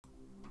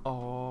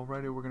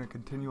Friday we're going to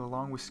continue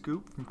along with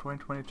Scoop from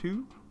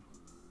 2022.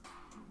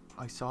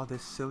 I saw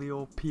this silly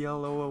old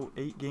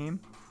PLO8 game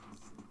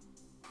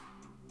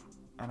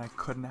and I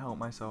couldn't help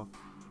myself.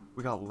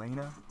 We got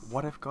Lena,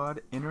 What If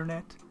God,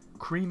 Internet,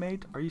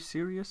 Cremate, are you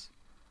serious?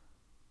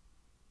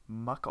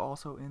 Muck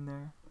also in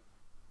there.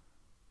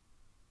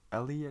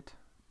 Elliot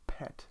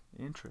Pet,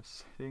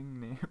 interesting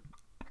name.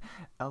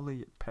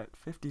 Elliot Pet,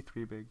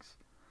 53 bigs.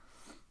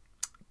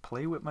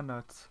 Play with my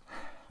nuts.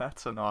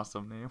 That's an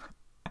awesome name.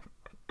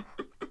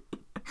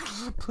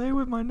 Play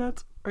with my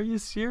nuts. Are you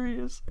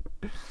serious?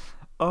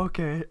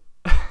 Okay.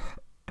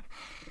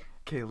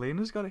 Okay,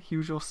 Lena's got a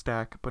huge old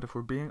stack, but if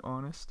we're being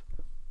honest,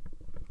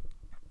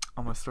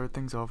 I'm gonna start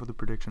things off with a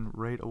prediction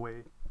right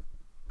away.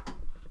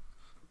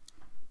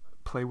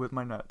 Play with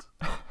my nuts.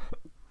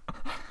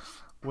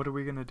 What are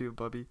we gonna do,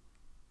 Bubby?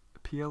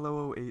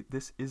 PLO8,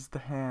 this is the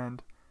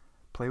hand.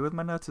 Play with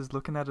my nuts is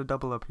looking at a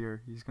double up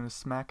here. He's gonna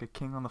smack a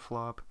king on the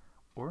flop.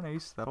 Or an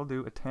ace, that'll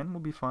do. A 10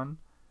 will be fun.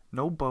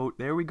 No boat.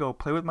 There we go.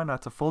 Play with my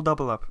nuts. A full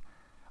double up.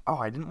 Oh,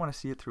 I didn't want to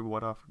see it through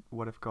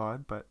What If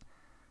God, but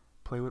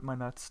play with my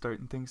nuts,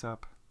 starting things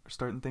up. Or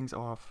starting things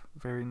off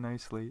very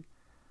nicely.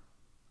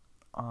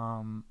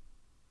 Oh,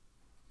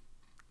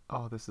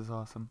 this is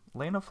awesome.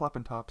 Lena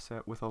flopping top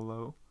set with a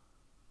low.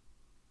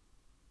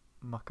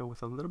 Mucka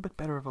with a little bit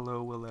better of a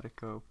low. We'll let it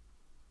go.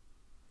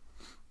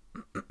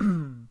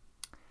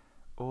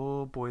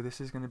 Oh boy, this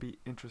is going to be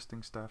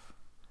interesting stuff.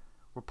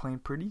 We're playing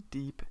pretty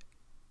deep.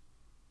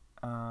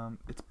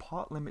 It's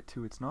pot limit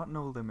too. It's not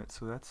no limit,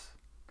 so that's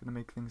gonna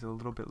make things a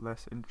little bit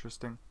less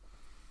interesting.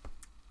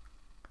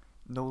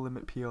 No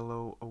limit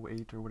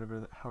PLO8 or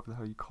whatever, however the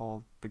hell you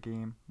call the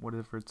game,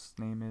 whatever its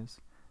name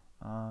is.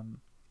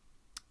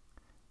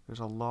 There's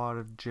a lot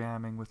of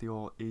jamming with the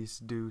old ace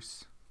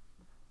deuce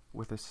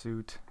with a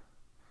suit.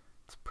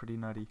 It's pretty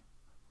nutty.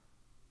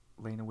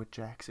 Lena with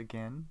jacks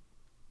again.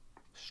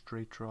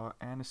 Straight draw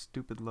and a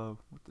stupid low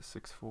with the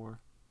 6-4.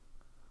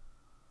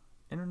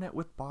 Internet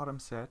with bottom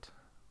set.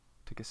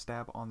 Take a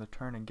stab on the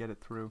turn and get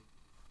it through.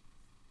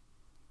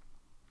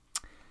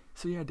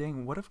 So yeah,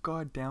 dang, What If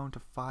God down to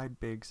 5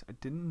 bigs? I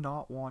did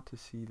not want to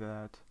see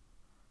that.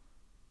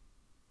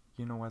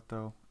 You know what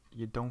though?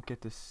 You don't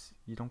get to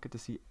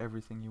see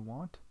everything you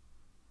want.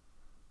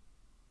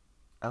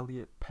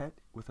 Elliot Pet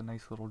with a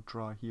nice little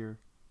draw here.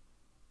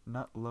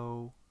 Nut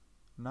low,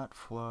 nut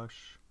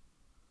flush.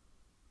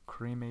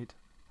 Cremate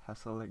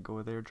has to let go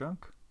of their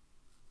junk.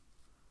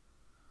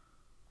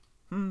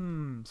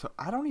 So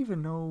I don't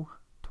even know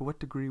to what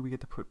degree we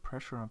get to put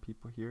pressure on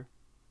people here.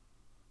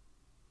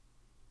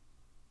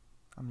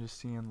 I'm just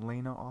seeing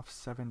Lena off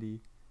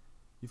 70.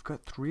 You've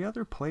got 3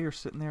 other players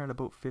sitting there at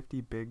about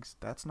 50 bigs.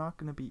 That's not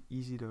going to be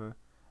easy to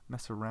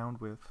mess around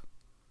with.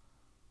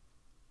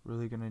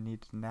 Really going to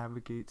need to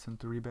navigate some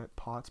 3-bet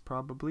pots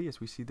probably, as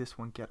we see this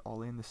one get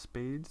all in the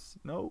spades.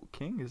 No,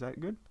 king, is that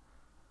good?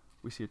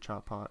 We see a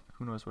chop pot.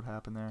 Who knows what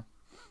happened there.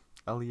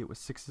 Elliot with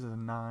 6s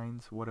and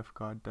 9s. What If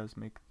God does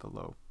make the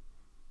low?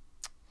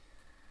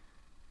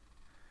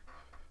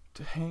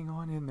 To hang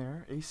on in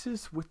there.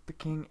 Aces with the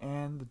king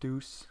and the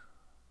deuce.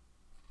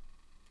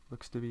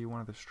 Looks to be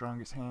one of the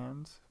strongest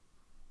hands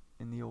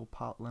in the old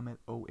pot limit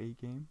 08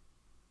 game.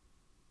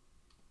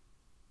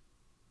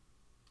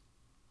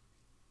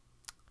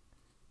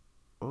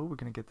 Oh, we're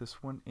gonna get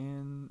this one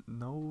in.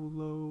 No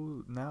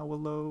low. Now a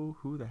low.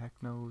 Who the heck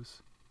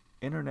knows?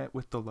 Internet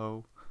with the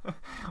low.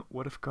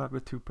 What If God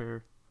with 2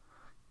 pair?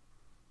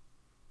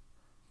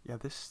 Yeah,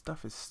 this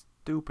stuff is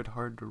stupid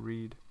hard to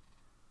read.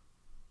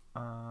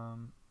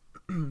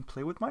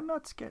 Play with my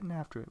nuts, getting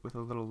after it with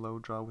a little low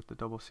draw with the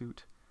double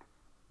suit.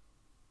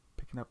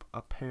 Picking up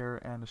a pair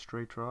and a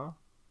straight draw.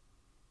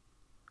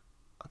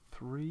 A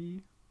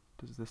 3.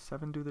 Does the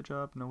 7 do the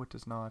job? No, it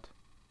does not.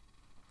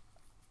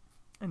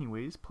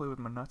 Anyways, play with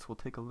my nuts will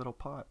take a little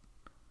pot.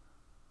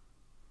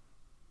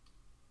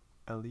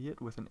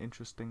 Elliot with an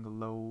interesting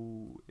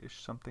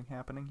low-ish something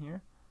happening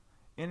here.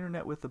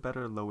 Internet with a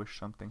better lowish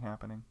something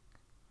happening.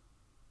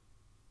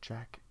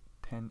 Jack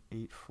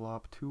 10-8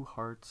 flop, 2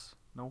 hearts.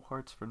 No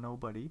hearts for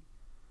nobody.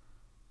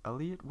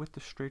 Elliot with the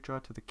straight draw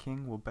to the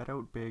king will bet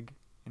out big.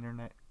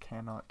 Internet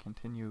cannot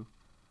continue.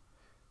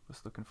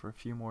 Was looking for a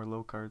few more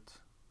low cards.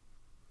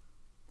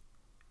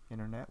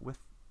 Internet with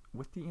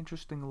the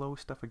interesting low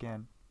stuff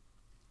again.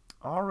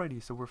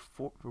 Alrighty, so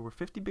we're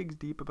 50 bigs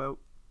deep about.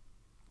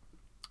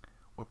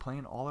 We're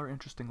playing all our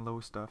interesting low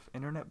stuff.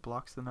 Internet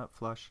blocks the nut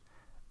flush,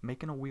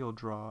 making a wheel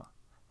draw,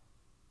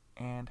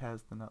 and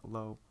has the nut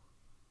low.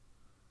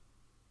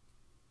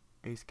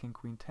 Ace, king,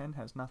 queen, 10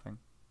 has nothing.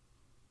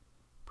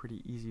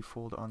 Pretty easy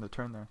fold on the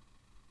turn there.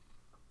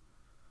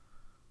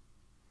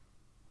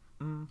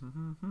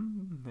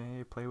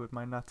 They play with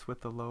my nuts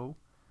with the low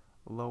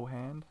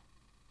hand.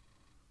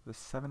 The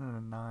 7 and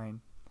a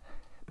 9.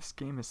 This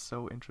game is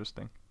so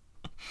interesting.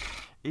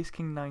 Ace,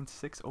 king, 9,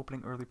 6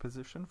 opening early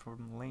position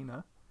from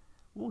Lena.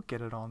 We'll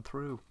get it on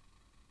through.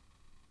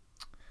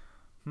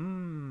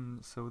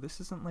 So this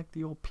isn't like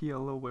the old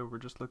PLO where we're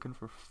just looking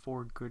for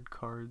 4 good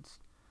cards.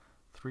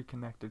 3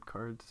 connected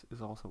cards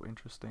is also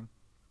interesting.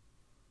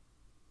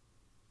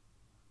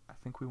 I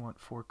think we want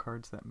 4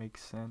 cards that make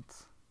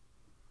sense.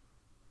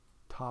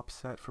 Top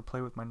set for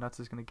play with my nuts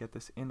is going to get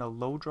this in. A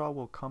low draw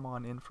will come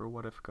on in for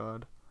what if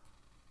God.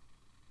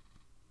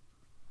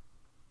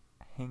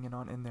 Hanging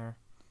on in there.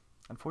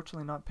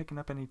 Unfortunately not picking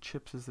up any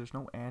chips as there's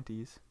no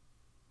antes.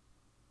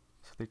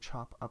 So they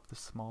chop up the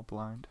small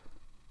blind.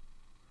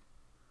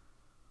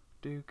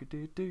 Elliot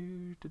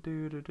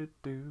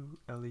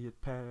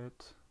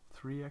Pet.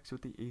 3x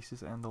with the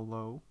aces and the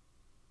low.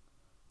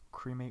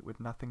 Cremate with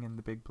nothing in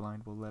the big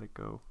blind. We'll let it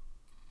go.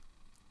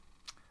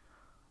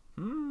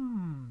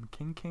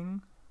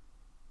 King.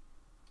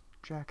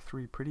 Jack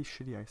 3. Pretty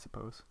shitty, I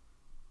suppose.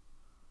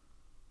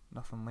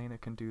 Nothing Lena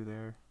can do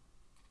there.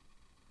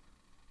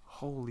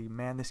 Holy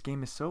man, this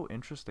game is so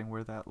interesting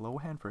where that low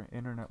hand for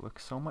internet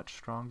looks so much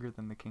stronger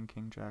than the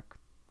King Jack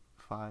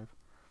 5.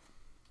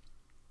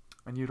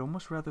 And you'd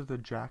almost rather the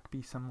jack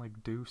be some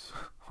like deuce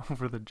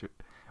over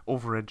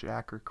a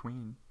jack or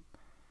queen.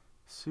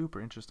 Super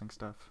interesting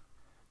stuff.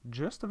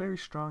 Just a very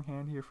strong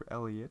hand here for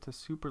Elliot. A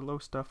super low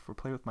stuff for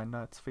play with my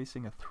nuts,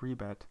 facing a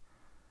 3-bet.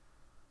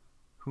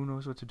 Who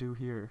knows what to do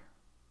here?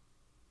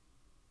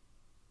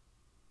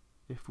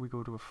 If we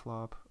go to a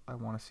flop, I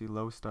want to see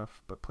low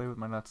stuff, but play with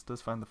my nuts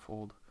does find the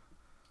fold.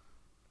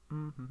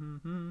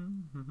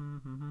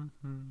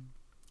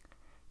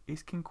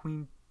 Ace King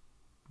Queen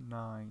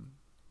 9.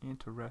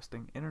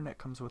 Interesting. Internet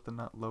comes with a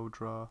nut low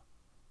draw,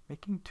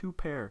 making 2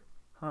 pair.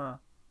 Huh.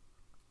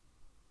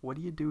 What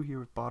do you do here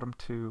with bottom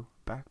 2?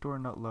 Backdoor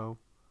nut low.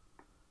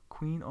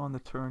 Queen on the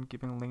turn,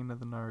 giving Lena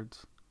the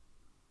nards.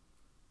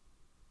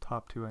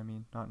 Top 2, I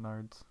mean, not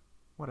nards.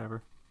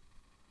 Whatever.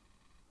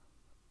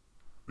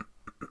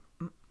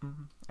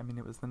 I mean,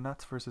 it was the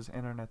nuts versus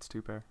internet's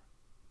 2 pair.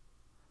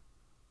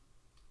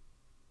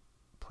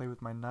 Play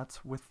with my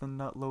nuts with the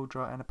nut low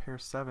draw and a pair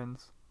of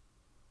 7s.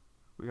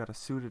 We got a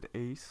suited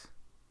ace.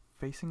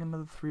 Facing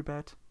another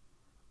 3-bet.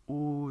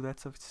 Ooh,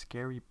 that's a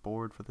scary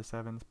board for the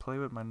 7s. Play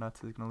with my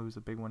nuts is going to lose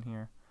a big one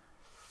here.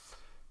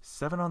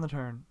 7 on the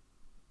turn.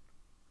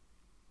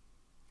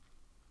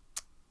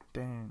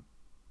 Dang.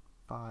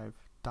 5.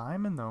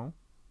 Diamond, though.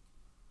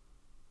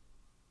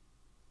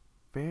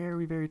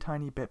 Very, very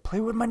tiny bet.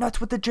 Play with my nuts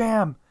with the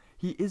jam.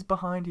 He is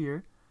behind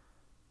here.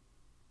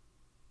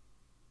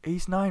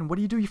 Ace 9. What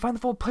do? You find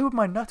the fold. Play with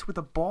my nuts with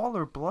a ball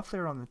or bluff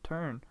there on the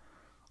turn.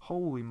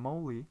 Holy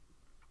moly.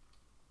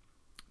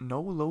 No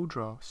low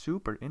draw.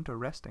 Super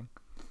interesting.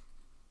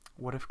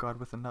 What if God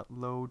with a nut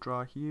low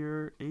draw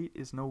here? 8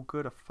 is no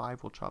good. A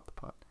 5 will chop the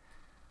pot.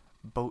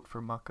 Boat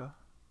for Mucka.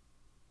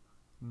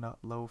 Nut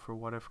low for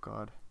what if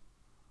God.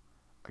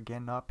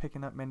 Again, not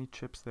picking up many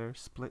chips there.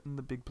 Splitting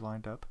the big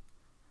blind up.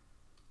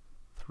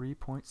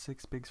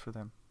 3.6 bigs for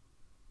them.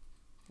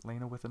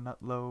 Lena with a nut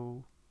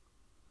low.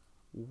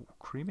 Ooh,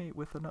 cremate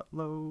with a nut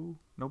low.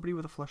 Nobody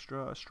with a flush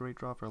draw. A straight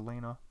draw for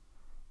Lena.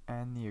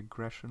 And the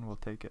aggression will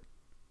take it.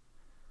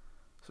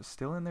 So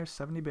still in there,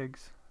 70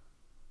 bigs.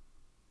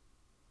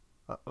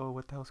 Uh-oh,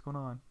 what the hell's going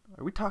on?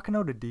 Are we talking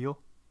out a deal?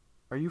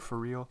 Are you for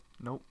real?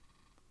 Nope.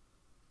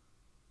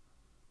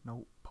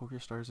 Nope.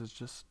 PokerStars is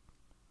just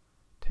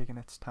taking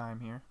its time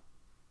here.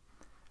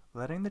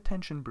 Letting the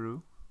tension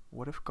brew.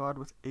 What if God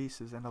with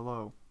aces and a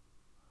low?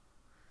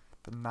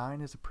 The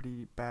 9 is a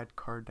pretty bad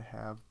card to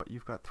have, but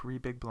you've got 3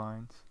 big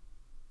blinds.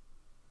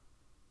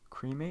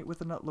 Cremate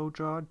with a nut low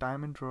draw,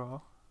 diamond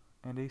draw,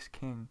 and ace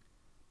king.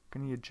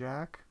 Gonna need a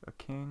jack, a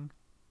king.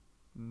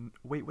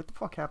 Wait, what the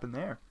fuck happened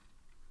there?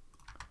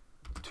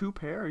 2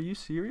 pair? Are you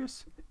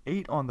serious?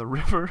 8 on the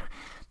river?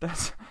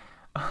 That's...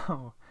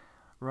 Oh.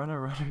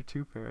 Runner,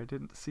 2 pair. I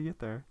didn't see it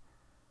there.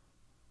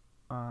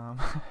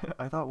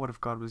 I thought what if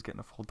God was getting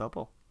a full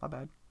double.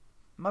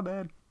 My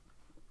bad.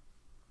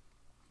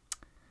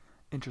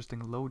 Interesting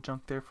low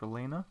junk there for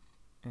Lena.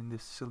 In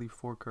this silly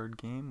 4-card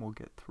game, we'll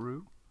get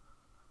through.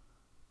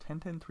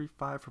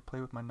 10-10-3-5 for play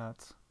with my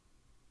nuts.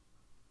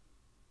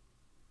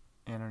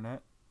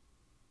 Internet.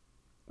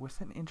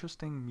 With an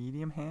interesting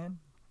medium hand,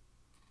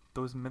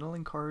 those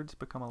middling cards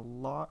become a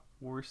lot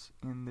worse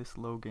in this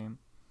low game.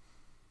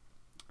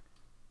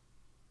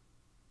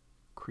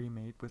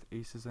 Cremate with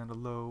aces and a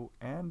low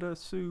and a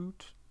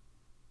suit.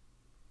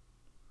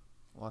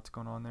 Lots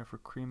going on there for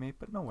cremate,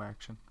 but no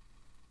action.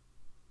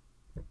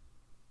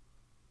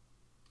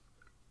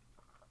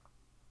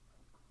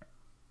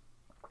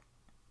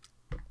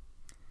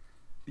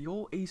 The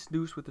old ace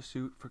deuce with a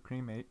suit for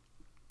cremate.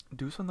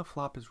 Deuce on the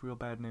flop is real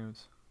bad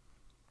news.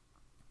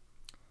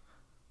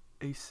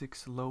 Ace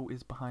 6 low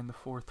is behind the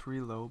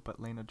 4-3 low, but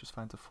Lena just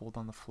finds a fold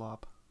on the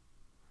flop.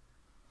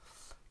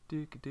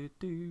 Lena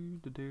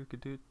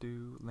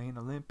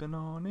limping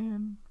on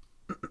in.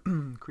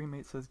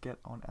 Cremate says get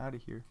on out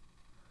of here.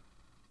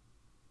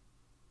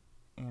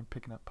 And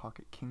picking up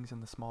pocket kings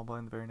in the small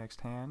blind the very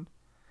next hand.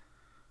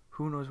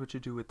 Who knows what you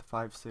do with the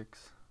 5-6.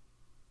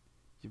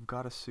 You've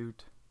got a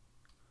suit.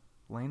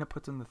 Lena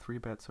puts in the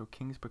 3-bet, so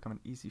kings become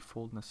an easy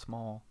fold in a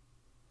small.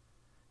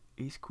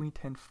 Ace queen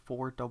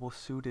 10-4 double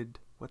suited.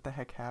 What the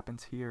heck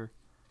happens here?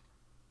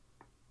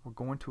 We're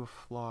going to a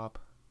flop.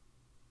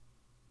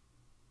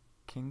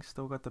 King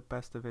still got the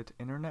best of it.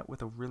 Internet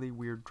with a really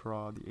weird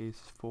draw. The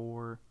ace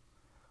 4.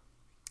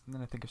 And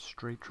then I think a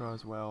straight draw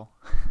as well.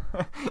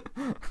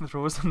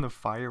 Throws in the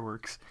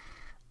fireworks.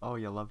 Oh,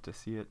 you love to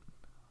see it.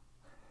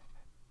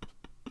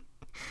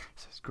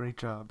 Says, great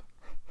job.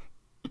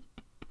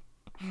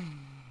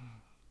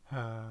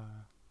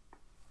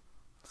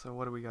 So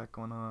what do we got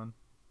going on?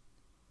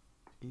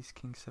 Ace,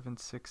 king, 7,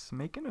 6.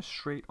 Making a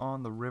straight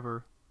on the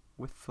river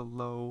with the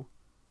low.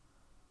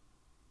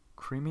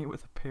 Cremate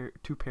with a pair,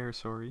 2 pairs,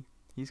 sorry.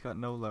 He's got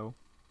no low.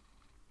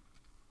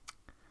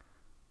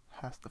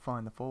 Has to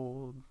find the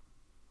fold.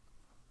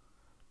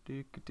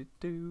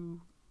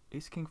 Do.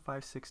 Ace, king,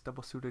 5, 6,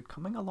 double suited.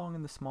 Coming along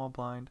in the small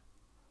blind.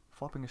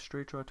 Flopping a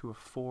straight draw to a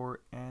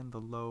 4 and the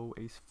low,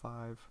 ace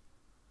 5.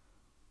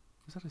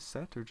 Was that a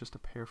set or just a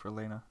pair for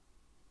Lena?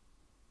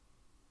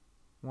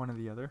 One or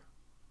the other.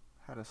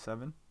 Had a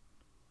 7.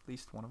 At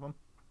least one of them.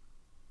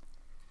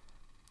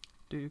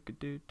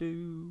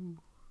 Do.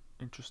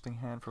 Interesting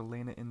hand for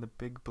Lena in the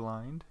big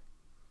blind.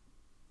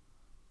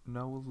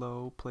 No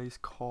low, plays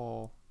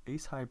call.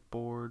 Ace high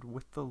board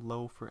with the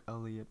low for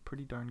Elliot.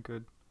 Pretty darn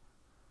good.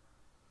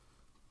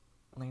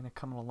 Lena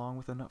coming along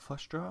with a nut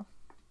flush draw.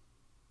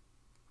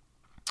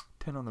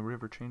 10 on the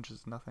river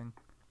changes nothing.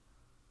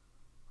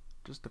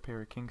 Just a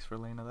pair of kings for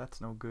Lena.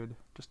 That's no good.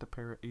 Just a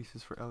pair of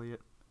aces for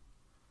Elliot.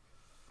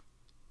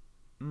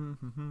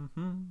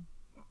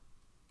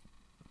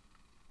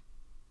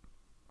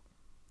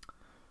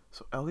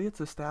 So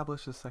Elliot's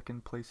established a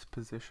second place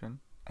position.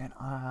 And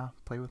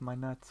play with my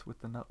nuts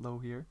with the nut low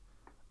here.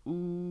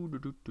 Ooh,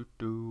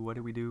 what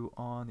do we do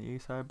on the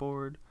ace high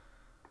board?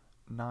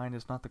 9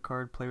 is not the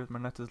card play with my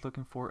nuts is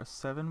looking for. A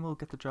 7 will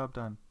get the job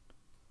done.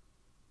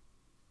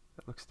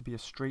 That looks to be a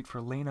straight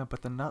for Lena,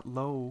 but the nut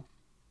low.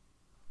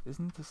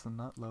 Isn't this the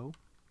nut low?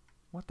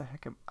 What the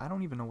heck? I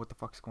don't even know what the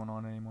fuck's going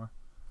on anymore.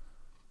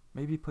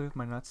 Maybe play with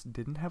my nuts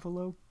didn't have a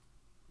low?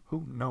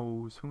 Who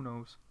knows? Who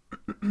knows?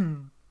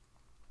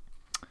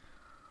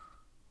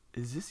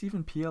 Is this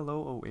even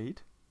PLO8?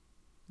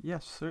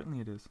 Yes,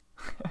 certainly it is.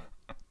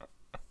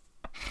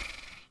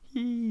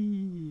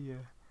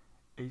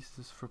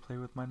 Aces for play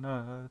with my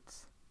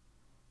nuts.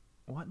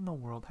 What in the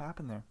world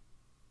happened there?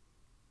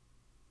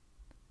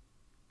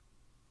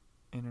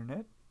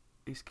 Internet.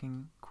 Ace,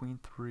 king, queen,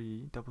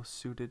 3. Double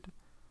suited.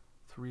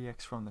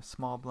 3x from the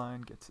small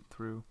blind. Gets it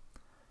through.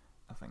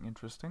 Nothing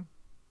interesting.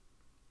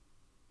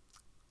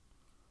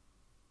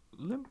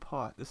 Limp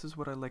pot. This is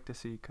what I like to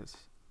see because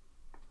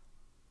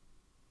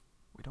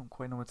we don't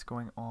quite know what's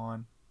going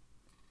on.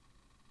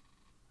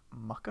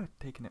 Mucka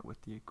taking it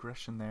with the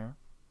aggression there.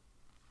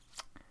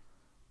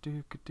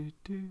 Ace,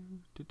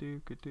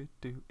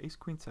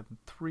 queen, 7,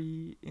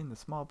 3 in the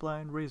small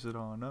blind. Raise it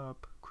on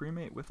up.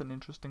 Cremate with an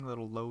interesting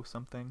little low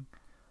something.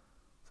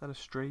 Is that a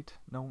straight?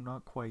 No,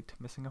 not quite.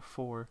 Missing a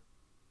 4.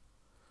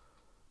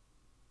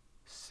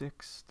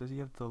 6. Does he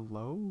have the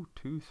low?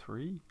 2,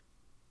 3.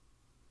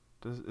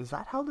 Is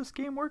that how this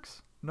game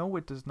works? No,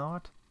 it does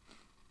not.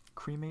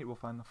 Cremate will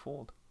find the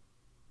fold.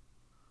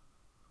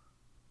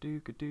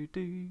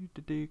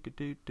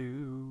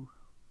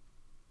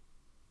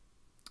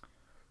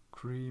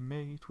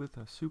 Cremate with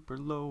a super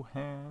low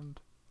hand.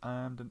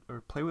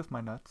 Or play with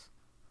my nuts.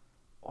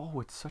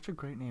 Oh, it's such a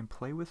great name.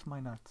 Play with my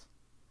nuts.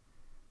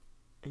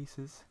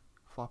 Aces.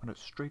 Flopping a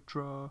straight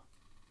draw.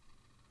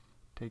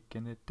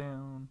 Taking it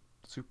down.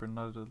 Super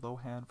nutted low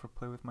hand for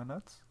play with my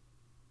nuts.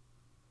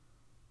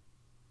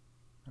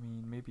 I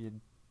mean, maybe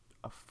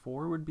a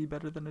 4 would be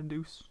better than a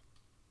deuce.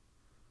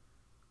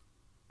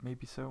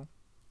 Maybe so.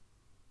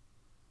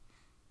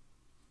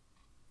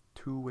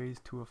 2 ways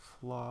to a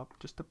flop.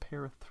 Just a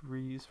pair of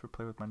 3s for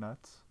play with my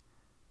nuts.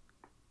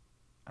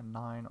 A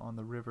 9 on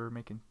the river,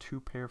 making 2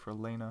 pair for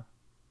Lena.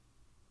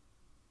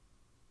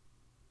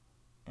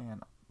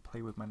 And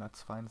play with my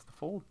nuts finds the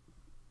fold.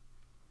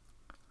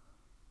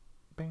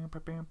 Bam,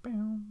 bam, bam,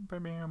 bam,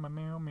 bam, bam,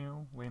 meow,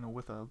 meow. Lena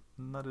with a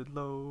nutted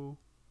low.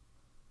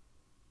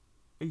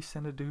 Ace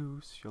and a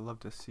deuce. You'll love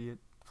to see it.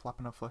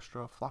 Flopping a flush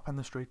draw, flopping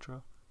the straight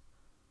draw.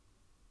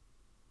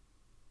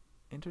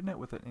 Internet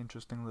with an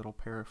interesting little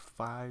pair of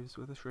 5s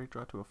with a straight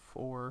draw to a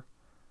 4.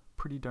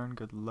 Pretty darn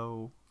good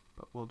low,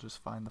 but we'll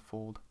just find the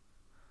fold.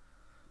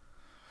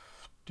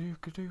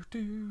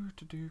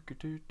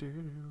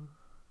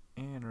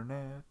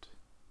 Internet.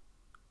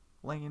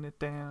 Laying it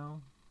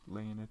down,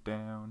 laying it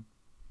down.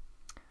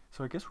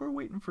 So I guess we're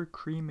waiting for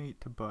cremate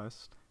to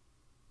bust.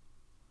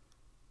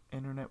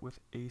 Internet with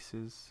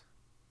aces.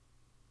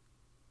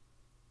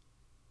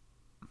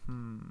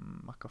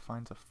 Mucka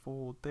finds a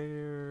fold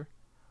there.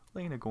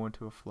 Lena going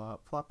to a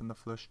flop, flopping the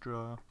flush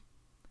draw.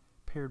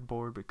 Paired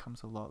board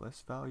becomes a lot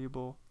less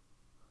valuable.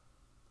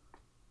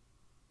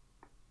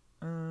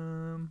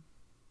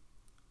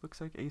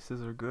 Looks like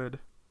aces are good.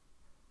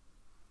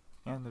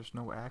 And there's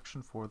no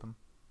action for them.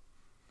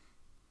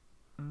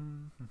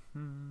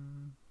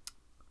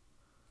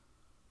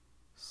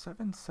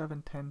 7,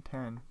 7, 10,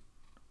 10.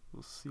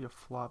 We'll see a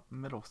flop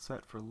middle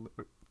set for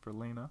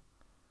Lena.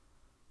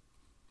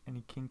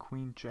 Any king,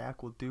 queen,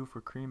 jack will do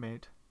for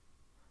cremate.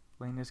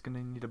 Lena's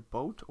gonna need a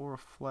boat or a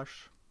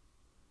flush.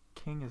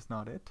 King is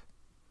not it.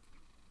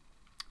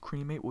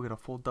 Cremate will get a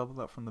full double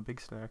up from the big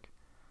stack.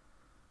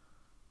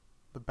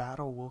 The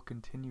battle will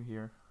continue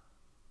here.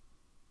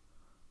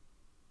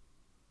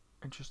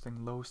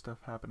 Interesting low stuff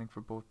happening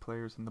for both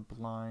players in the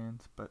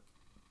blinds, but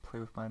play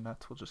with my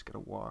nuts, we'll just get a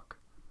walk.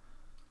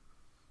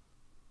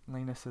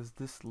 Lena says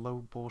this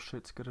low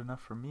bullshit's good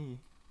enough for me.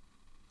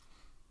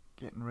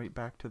 Getting right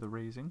back to the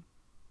raising.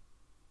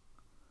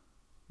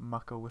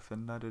 Mucka with a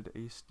nutted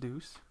ace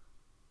deuce.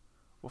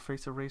 We'll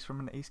face a raise from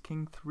an ace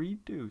king 3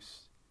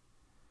 deuce.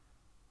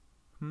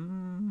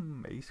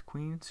 Ace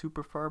queen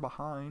super far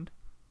behind.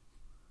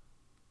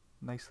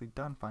 Nicely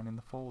done finding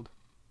the fold.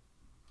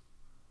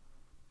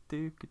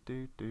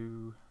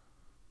 Do.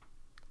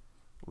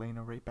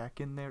 Lena right back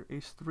in there.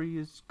 Ace 3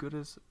 is good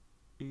as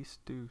ace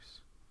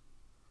deuce.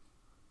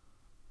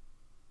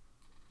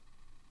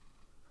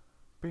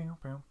 Bam,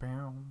 bam,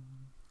 bam.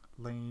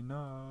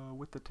 Lena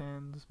with the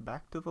 10s.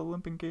 Back to the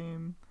limping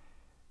game.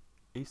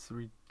 Ace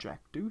 3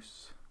 jack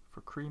deuce.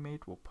 For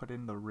cremate, we'll put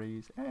in the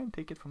raise and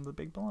take it from the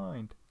big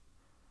blind.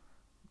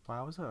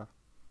 Wowza.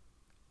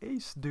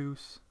 Ace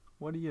deuce.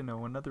 What do you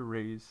know? Another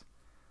raise.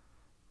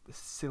 The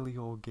silly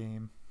old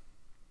game.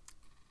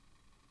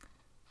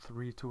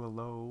 3 to a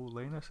low.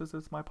 Lena says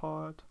it's my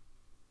pot.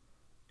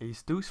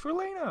 Ace deuce for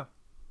Lena.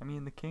 I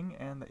mean, the king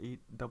and the 8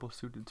 double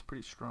suited is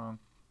pretty strong.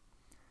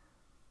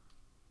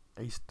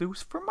 Ace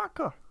deuce for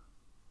Mucka.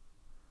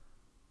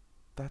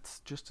 That's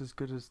just as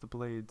good as the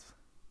blades.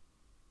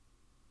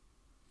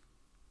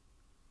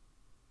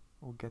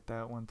 We'll get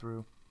that one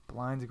through.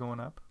 Blinds going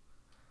up.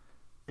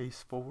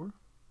 Ace 4.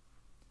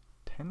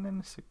 10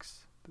 and a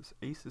 6. This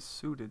ace is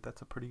suited.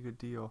 That's a pretty good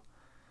deal.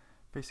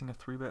 Facing a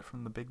 3-bet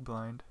from the big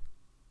blind.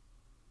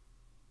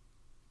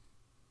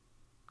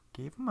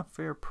 Gave him a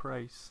fair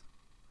price.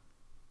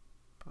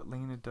 But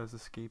Lena does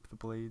escape the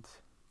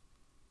blades.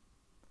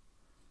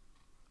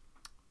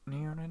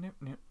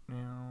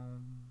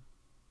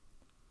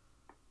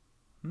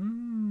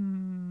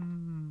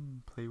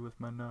 Play with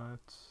my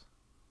nuts.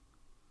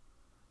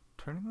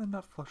 Turning the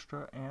nut flush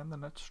draw and the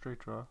nut straight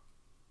draw.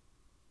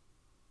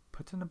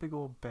 Puts in a big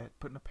old bet,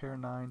 putting a pair of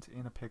 9s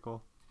in a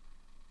pickle.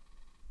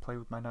 Play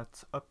with my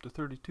nuts up to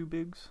 32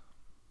 bigs.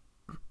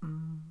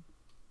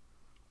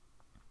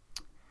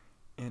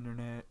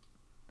 Internet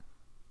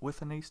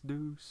with an ace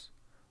deuce.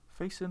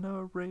 Facing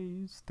a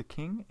raise. The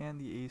king and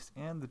the ace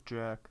and the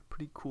jack.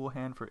 Pretty cool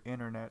hand for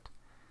internet.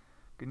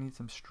 Gonna need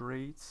some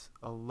straights.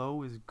 A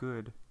low is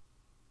good.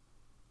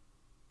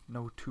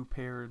 No 2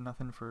 pair,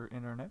 nothing for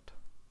internet.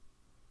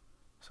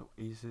 So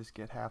aces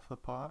get half the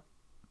pot.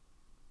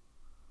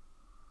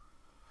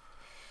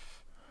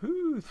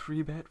 Ooh,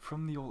 3-bet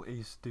from the old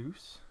ace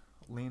deuce.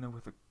 Lena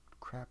with a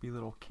crappy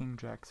little king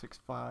jack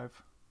 6-5.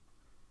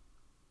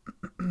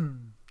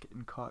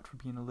 Getting caught for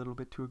being a little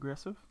bit too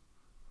aggressive.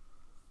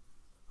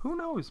 Who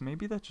knows,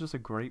 maybe that's just a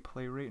great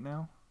play right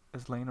now,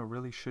 as Lena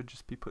really should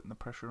just be putting the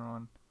pressure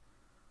on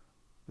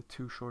the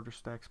 2 shorter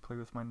stacks, play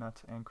with my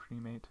nuts and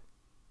cremate.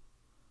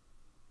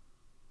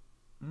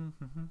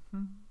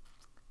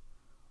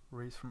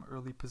 Raise from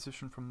early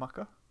position from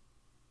Mucka.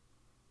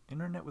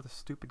 Internet with a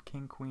stupid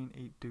king queen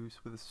 8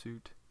 deuce with a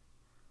suit.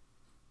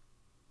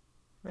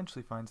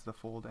 Eventually finds the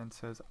fold and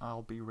says,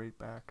 I'll be right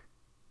back.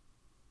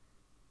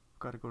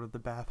 Gotta go to the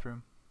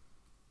bathroom.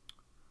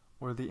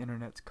 Or the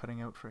internet's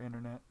cutting out for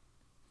internet.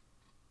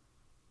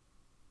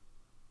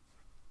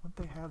 What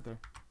they have there?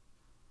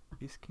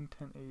 Ace king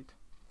 10 8.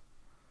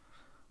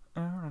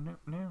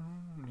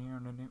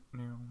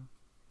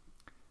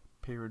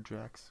 Pair of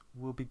jacks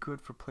will be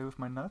good for play with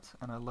my nuts,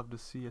 and I love to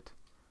see it.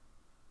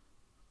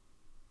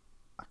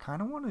 I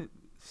kind of want to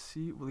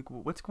see like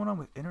what's going on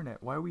with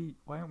internet. Why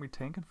aren't we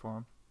tanking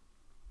for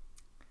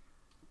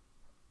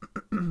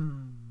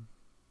him?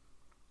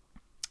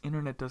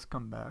 Internet does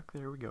come back.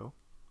 There we go.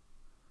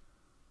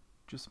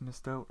 Just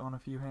missed out on a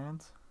few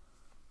hands.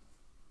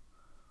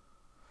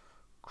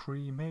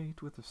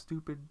 Cremate with a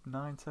stupid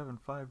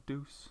 9-7-5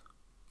 deuce.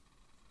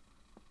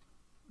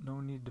 No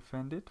need to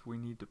defend it. We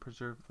need to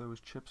preserve those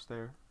chips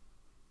there.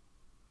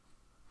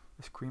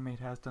 This cremate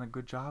has done a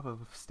good job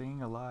of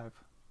staying alive.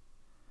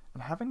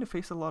 And having to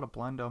face a lot of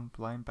blind on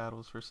blind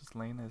battles versus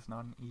Lena is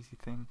not an easy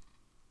thing.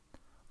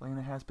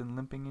 Lena has been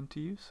limping into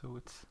you, so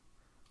it's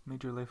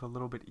made your life a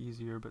little bit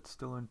easier, but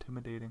still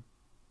intimidating.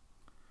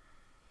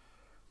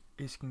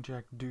 Ace king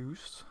jack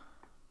deuce.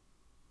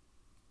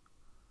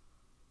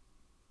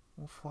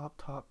 We'll flop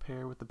top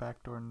pair with the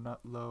backdoor nut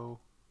low.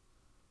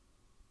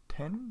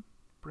 10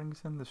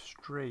 brings in the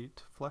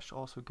straight. Flush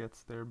also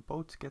gets there.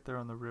 Boats get there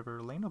on the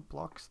river. Lena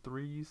blocks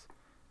 3s,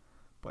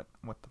 but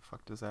what the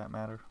fuck does that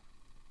matter?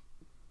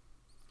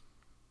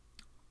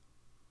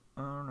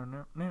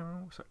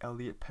 So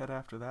Elliot pet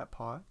after that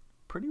pot.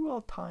 Pretty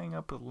well tying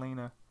up with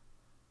Lena.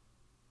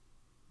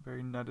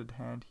 Very nutted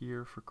hand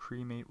here for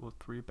cremate. Will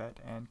 3-bet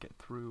and get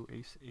through.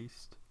 Ace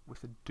ace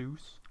with a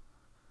deuce.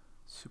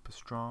 Super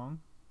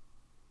strong.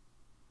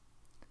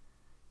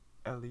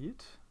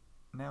 Elliot.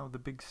 Now the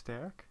big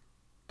stack.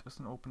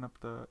 Doesn't open up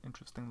the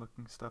interesting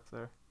looking stuff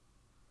there.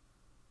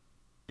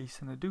 Ace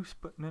and a deuce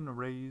putting in a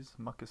raise.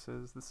 Mucka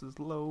says this is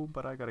low,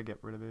 but I gotta get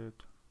rid of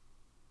it.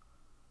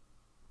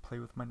 Play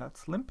with my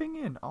nuts. Limping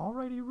in.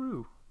 Alrighty,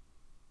 Roo.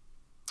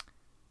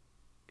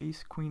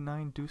 Ace, queen,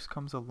 nine, deuce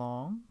comes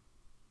along.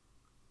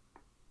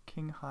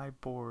 King high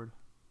board.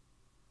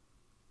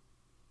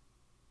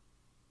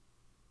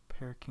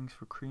 Pair of kings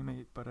for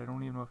cremate, but I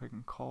don't even know if I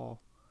can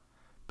call.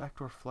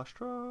 Backdoor flush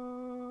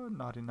draw,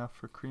 not enough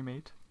for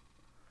cremate.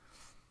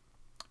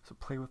 So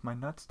play with my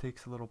nuts,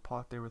 takes a little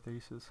pot there with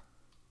aces.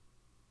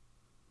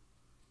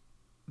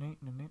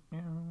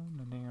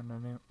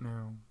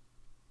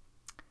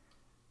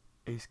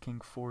 Ace, king,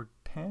 4,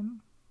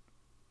 10.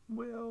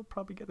 We'll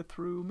probably get it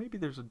through. Maybe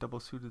there's a double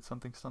suited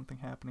something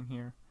happening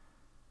here.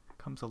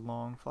 Comes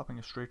along, flopping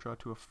a straight draw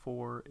to a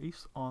 4.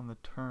 Ace on the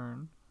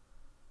turn.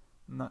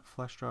 Nut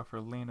flush draw for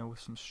Lena with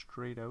some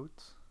straight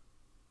outs.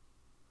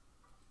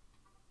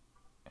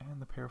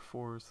 And the pair of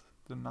 4s.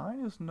 The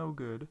 9 is no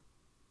good.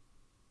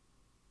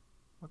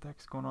 What the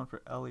heck's going on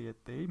for Elliot?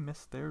 They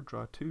missed their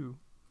draw too.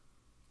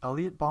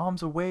 Elliot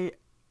bombs away.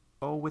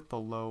 Oh, with the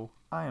low.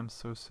 I am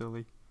so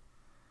silly.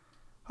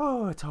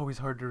 Oh, it's always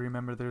hard to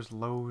remember there's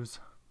lows.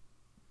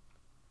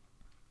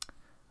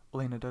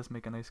 Lena does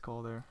make a nice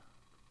call there.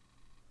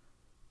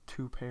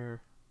 2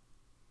 pair.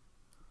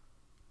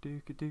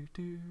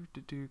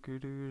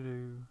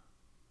 Do-ka-do-do-do-do-do-do.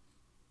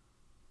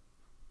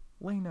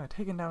 Lena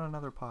taking down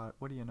another pot.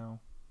 What do you know?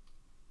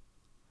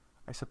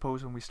 I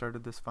suppose when we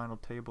started this final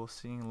table,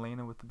 seeing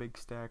Lena with the big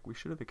stack, we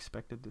should have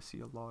expected to see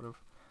a lot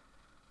of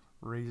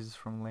raises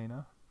from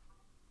Lena.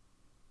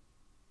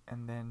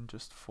 And then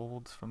just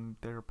folds from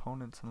their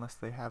opponents unless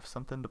they have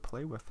something to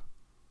play with.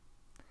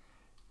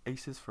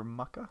 Aces for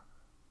Mucka.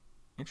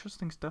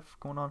 Interesting stuff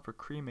going on for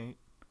cremate.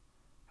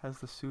 Has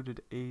the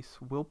suited ace.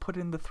 Will put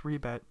in the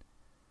 3-bet.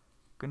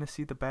 Gonna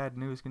see the bad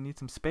news. Gonna need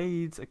some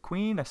spades. A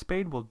queen, a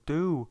spade will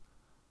do.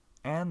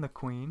 And the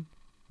queen.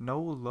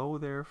 No low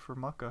there for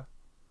Mucka.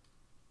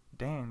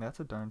 Dang, that's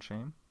a darn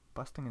shame.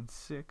 Busting in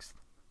 6th.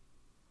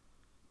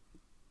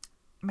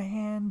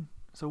 Man.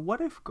 So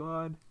what if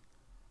God...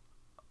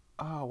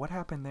 Oh, what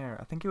happened there?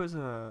 I think it was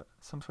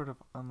some sort of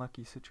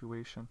unlucky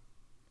situation.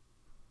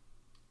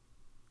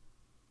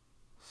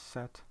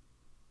 Set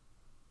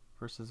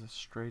versus a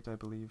straight, I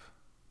believe.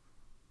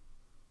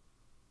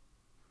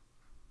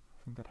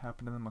 I think that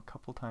happened to them a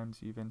couple times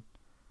even.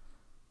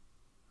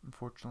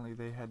 Unfortunately,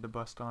 they had to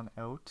bust on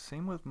out.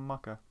 Same with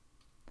Mucka.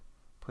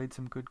 Played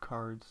some good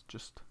cards,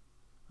 just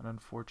an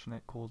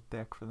unfortunate cold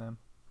deck for them.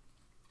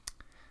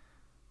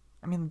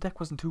 I mean, the deck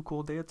wasn't too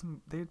cold. They had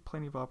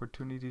plenty of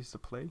opportunities to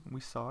play.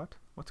 We saw it.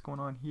 What's going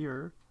on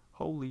here?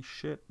 Holy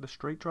shit! The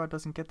straight draw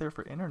doesn't get there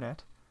for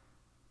internet.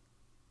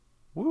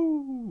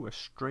 Woo! A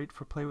straight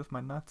for play with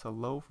my nuts. A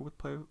low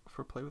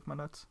for play with my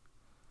nuts.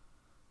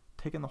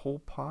 Taking the whole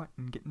pot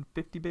and getting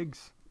 50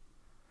 bigs.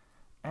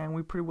 And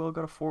we pretty well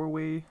got a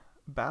 4-way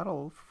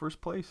battle for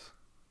first place.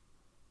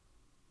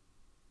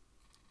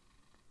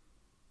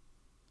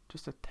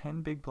 Just a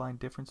 10 big blind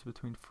difference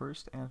between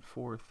first and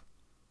fourth.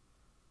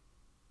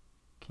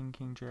 King,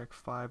 king, jack,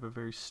 5, a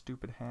very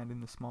stupid hand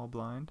in the small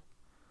blind.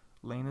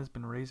 Lena's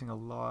been raising a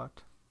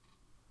lot.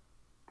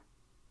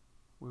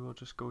 We will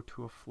just go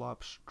to a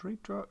flop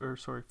straight draw, or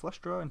sorry, flush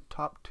draw and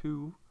top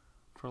 2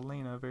 for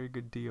Lena. Very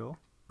good deal.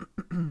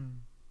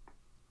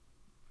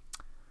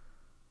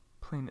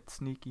 Playing it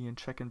sneaky and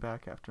checking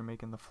back after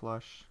making the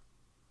flush.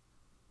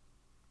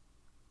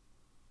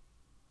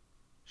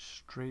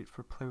 Straight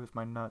for play with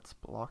my nuts,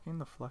 blocking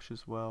the flush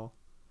as well.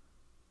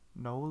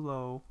 No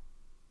low.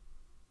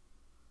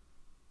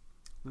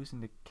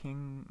 Losing to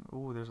king.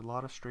 Oh, there's a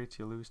lot of straights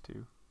you lose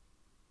to.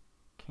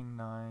 King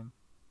 9.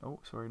 Oh,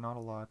 sorry, not a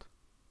lot.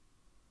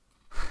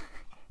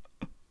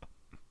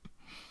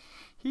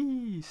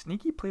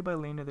 Sneaky play by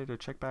Lena there to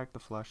check back the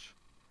flush.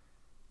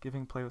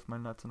 Giving play with my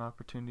nuts an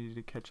opportunity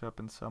to catch up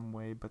in some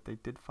way, but they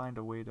did find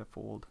a way to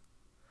fold.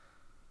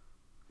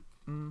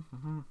 So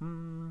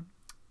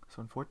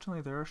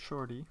unfortunately they're a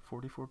shorty,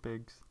 44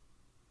 bigs.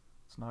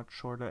 It's not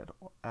short at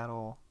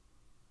all.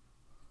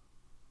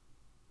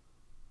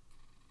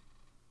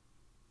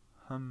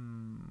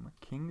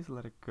 Kings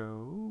let it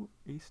go.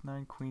 Ace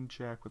 9 queen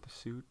jack with a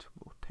suit.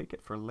 We'll take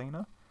it for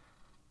Lena.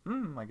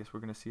 I guess we're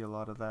gonna see a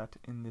lot of that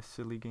in this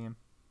silly game.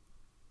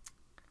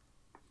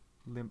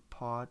 Limp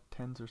pot.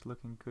 10s are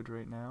looking good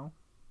right now.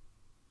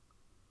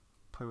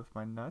 Play with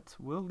my nuts.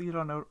 We'll lead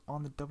on out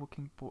on the double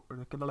king board, or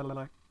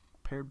the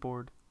paired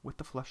board with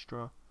the flush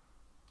draw.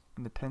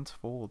 And the 10s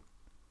fold.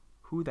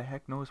 Who the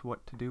heck knows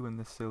what to do in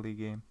this silly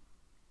game?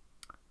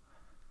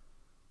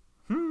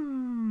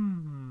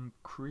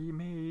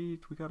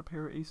 Cremate. We got a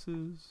pair of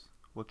aces.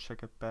 We'll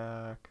check it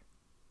back.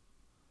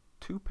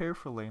 2 pair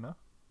for Lena.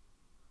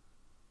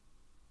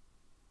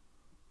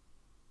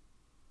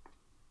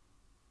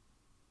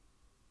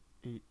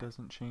 Eight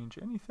doesn't change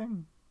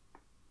anything.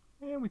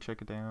 And we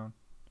check it down.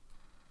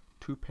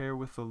 2 pair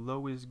with the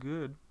low is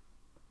good.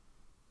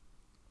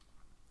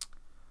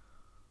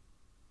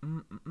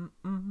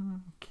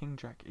 King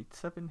jack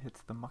 8-7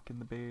 hits the muck in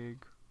the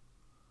big.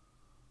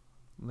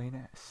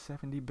 Lena has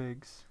 70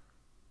 bigs.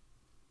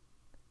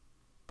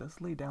 Does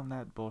lay down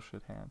that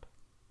bullshit hand.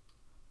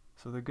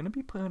 So they're gonna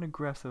be playing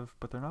aggressive,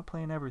 but they're not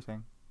playing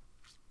everything.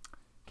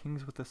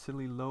 Kings with a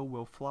silly low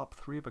will flop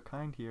 3 of a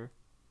kind here.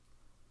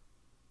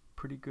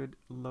 pretty good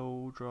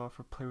low draw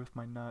for play with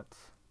my nuts.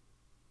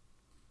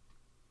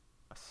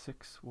 A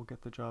 6 will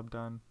get the job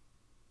done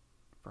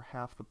for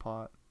half the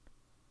pot.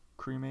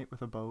 Cremate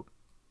with a boat.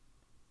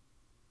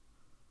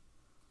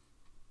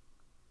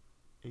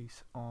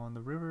 Ace on the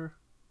river.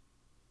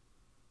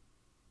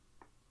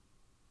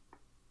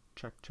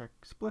 Check, check,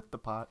 split the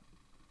pot.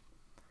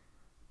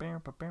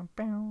 Bam, ba, bam,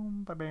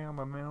 bam, ba, bam,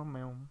 ba, bam,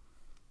 bam.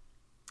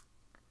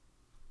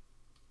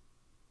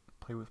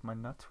 Play with my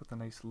nuts with a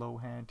nice low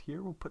hand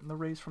here. We're putting the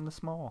raise from the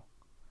small.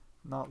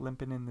 Not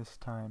limping in this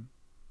time.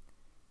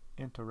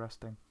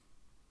 Interesting.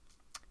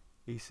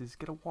 Aces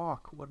get a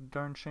walk. What a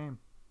darn shame.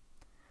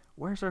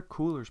 Where's our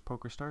coolers,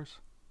 Poker Stars?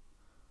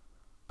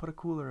 Put a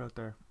cooler out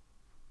there.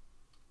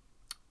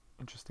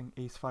 Interesting.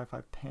 Ace 5,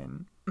 5,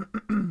 10.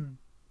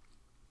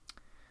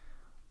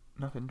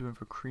 Nothing doing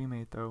for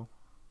cremate though.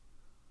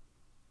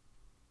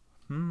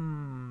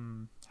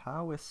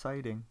 How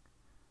exciting.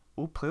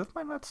 Oh, play with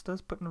my nuts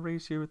does put in a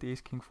raise here with the ace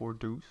king 4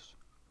 deuce.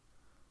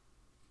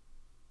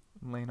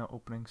 Lena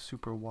opening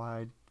super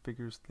wide,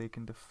 figures they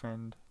can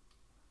defend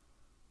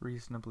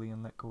reasonably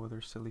and let go of their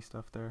silly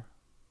stuff there.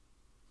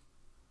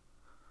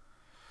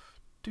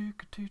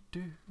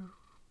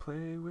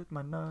 Play with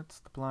my nuts.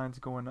 The blind's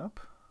going up.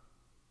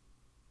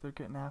 They're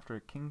getting after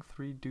it. King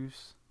 3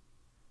 deuce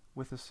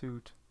with a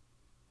suit.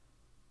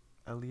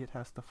 Elliot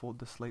has to fold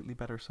the slightly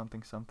better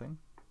something something.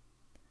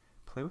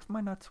 Play with my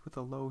nuts with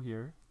a low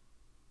here.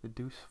 The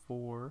deuce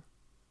 4.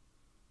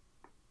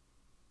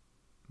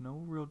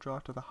 No real draw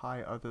to the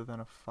high other than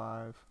a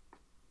 5.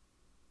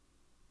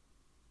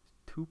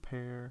 2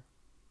 pair.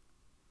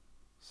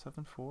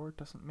 7-4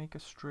 doesn't make a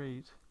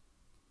straight.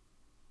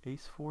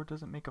 Ace 4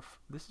 doesn't make a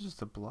this is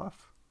just a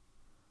bluff.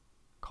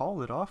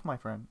 Call it off, my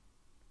friend.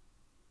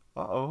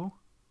 Uh-oh.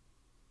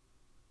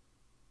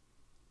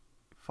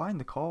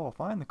 Find the call,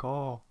 find the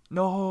call.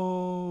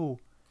 No!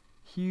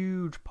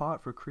 Huge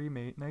pot for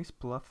cremate. Nice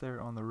bluff there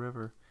on the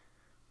river.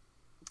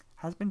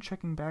 Has been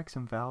checking back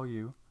some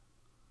value.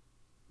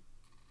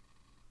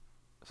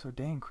 So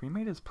dang,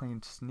 cremate is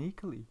playing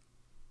sneakily.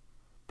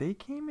 They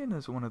came in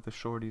as one of the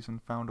shorties and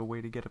found a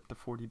way to get up to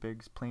 40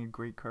 bigs, playing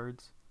great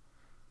cards.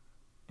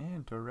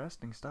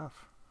 Interesting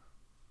stuff.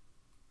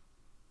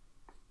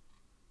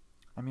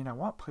 I mean, I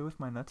want play with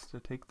my nuts to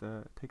take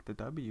the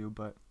W,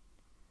 but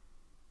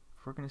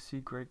if we're gonna see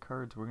great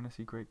cards, we're gonna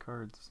see great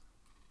cards.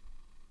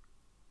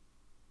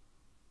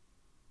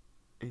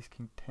 Ace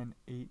King 10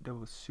 8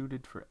 double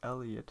suited for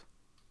Elliot.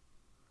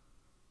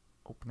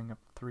 Opening up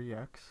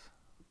 3x.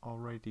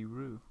 Alrighty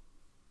roo.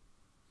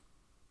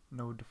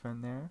 No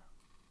defend there.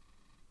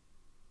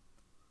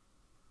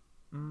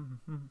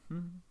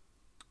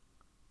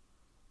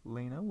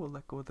 Lena will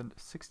let go of the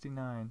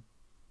 69.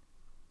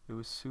 It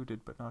was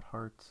suited but not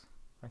hearts.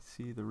 I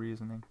see the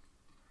reasoning.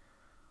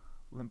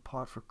 Limp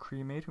pot for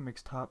cremate who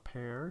makes top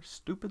pair.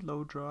 Stupid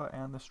low draw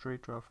and the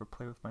straight draw for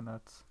play with my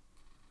nuts.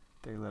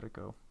 They let it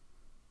go.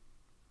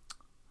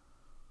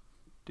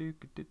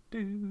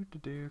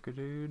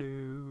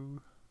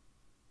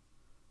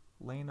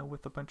 Lena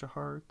with a bunch of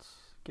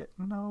hearts.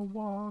 Getting a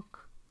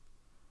walk.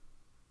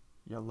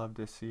 You'll love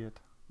to see it.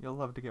 You'll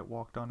love to get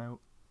walked on out.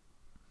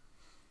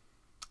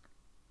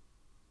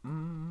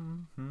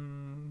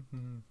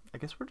 I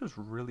guess we're just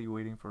really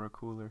waiting for a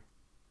cooler.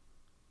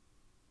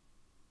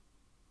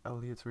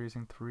 Elliot's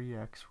raising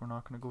 3x. We're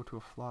not going to go to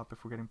a flop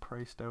if we're getting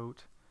priced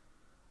out.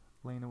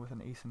 Lena with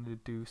an ace and a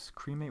deuce.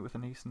 Cremate with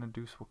an ace and a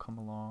deuce will come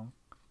along.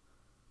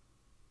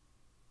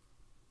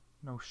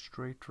 No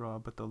straight draw,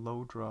 but the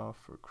low draw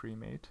for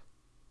cremate.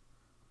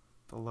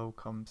 The low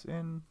comes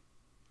in.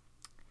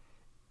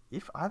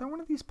 If either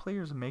one of these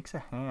players makes a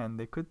hand,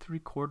 they could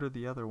 3/4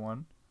 the other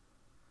one.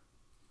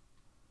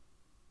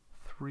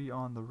 3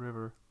 on the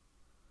river.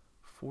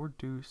 4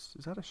 deuce.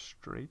 Is that a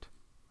straight?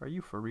 Are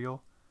you for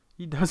real?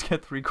 He does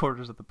get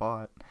 3/4 of the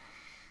pot.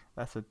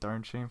 That's a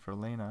darn shame for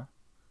Lena.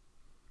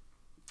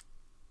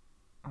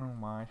 Oh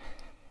my.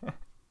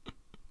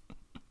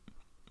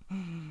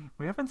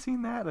 We haven't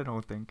seen that, I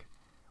don't think.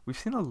 We've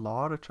seen a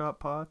lot of chop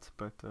pots,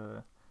 but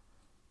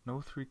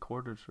no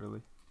 3/4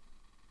 really.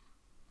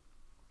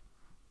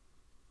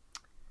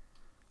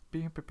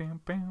 Bam, bam,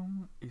 bam,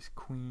 bam. Is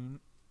queen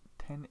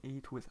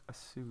 10-8 with a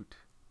suit.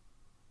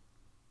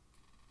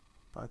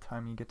 By the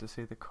time you get to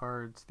say the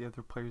cards, the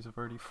other players have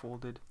already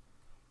folded.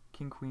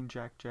 King, queen,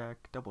 jack,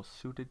 jack, double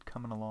suited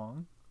coming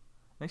along.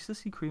 Nice to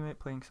see cremate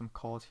playing some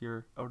calls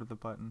here out of the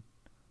button.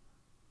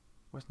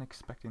 Wasn't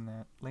expecting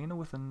that. Lena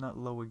with a nut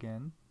low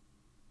again.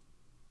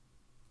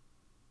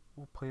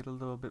 We'll play it a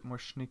little bit more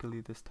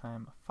sneakily this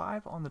time.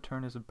 5 on the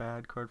turn is a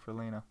bad card for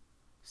Lena.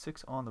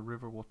 6 on the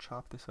river. We'll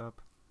chop this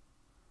up.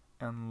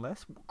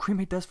 Unless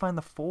cremate does find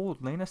the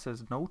fold. Lena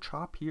says, no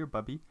chop here,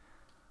 bubby.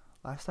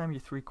 Last time you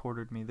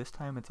 3/4'd me. This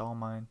time it's all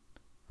mine.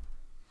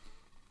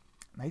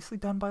 Nicely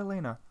done by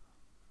Lena.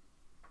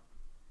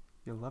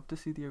 You'll love to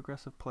see the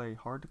aggressive play.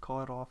 Hard to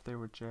call it off there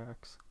with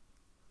jacks.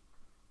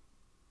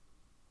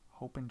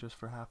 Hoping just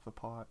for half the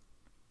pot.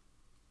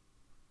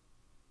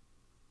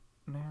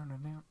 Now.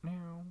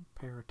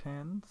 Pair of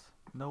 10s.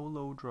 No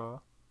low draw.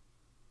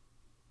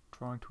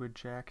 Drawing to a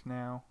jack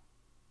now.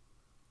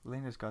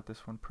 Lena's got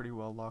this one pretty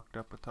well locked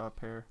up with top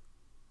pair.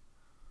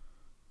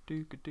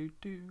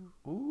 Do-do-do-do.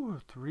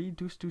 Ooh, 3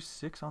 deuce deuce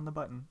 6 on the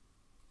button.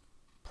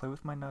 Play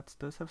with my nuts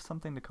does have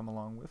something to come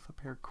along with. A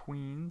pair of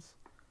queens.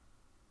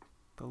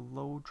 The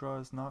low draw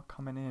is not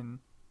coming in.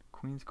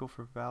 Queens go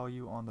for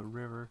value on the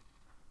river.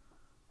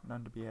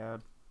 None to be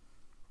had.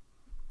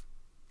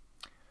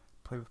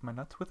 Play with my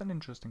nuts with an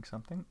interesting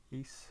something.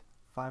 Ace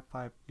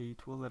 5-5-8.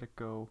 We'll let it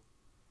go.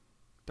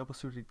 Double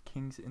suited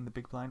kings in the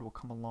big blind will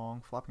come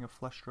along, flopping a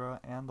flush draw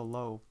and the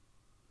low.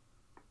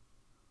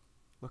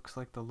 Looks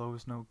like the low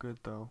is no good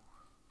though.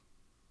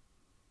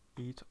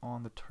 8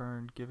 on the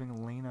turn,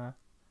 giving Lena...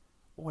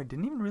 Oh, I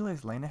didn't even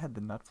realize Lena had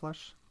the nut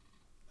flush.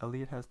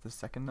 Elliot has the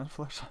second nut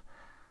flush. I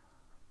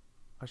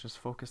was just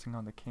focusing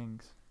on the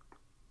kings.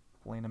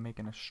 Lena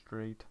making a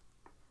straight.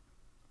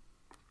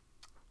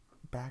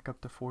 Back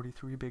up to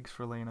 43 bigs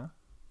for Lena.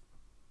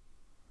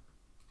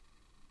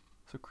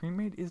 So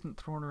Cremate isn't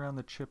throwing around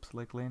the chips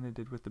like Lena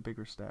did with the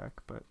bigger stack,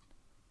 but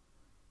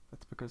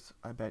that's because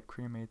I bet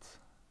Cremate's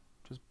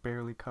just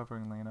barely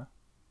covering Lena.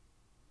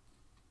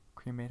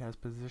 Cremate has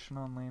position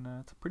on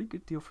Lena. It's a pretty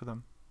good deal for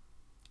them.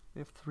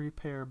 They have 3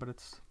 pair, but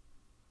it's...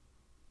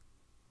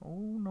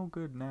 Oh, no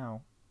good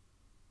now.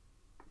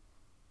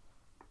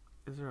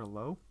 Is there a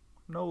low?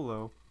 No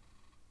low.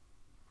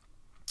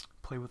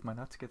 Play with my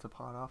nuts, gets a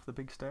pot off the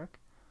big stack.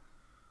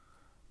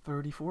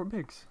 34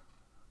 bigs.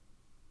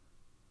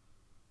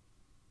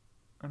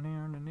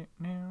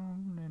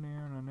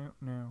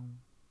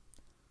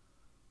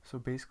 So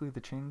basically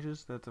the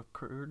changes that have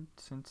occurred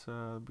since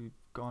we've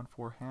gone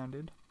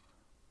 4-handed.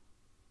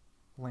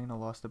 Lena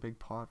lost a big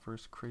pot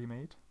versus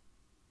Cremate.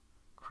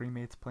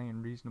 Cremate's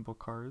playing reasonable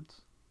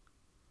cards.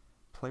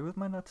 Play with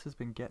my nuts has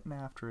been getting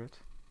after it.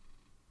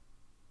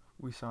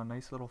 We saw a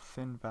nice little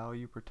thin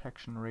value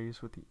protection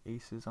raise with the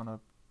aces on a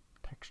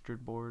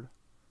textured board.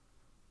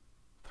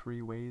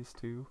 3 ways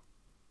too.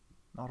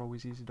 Not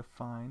always easy to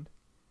find.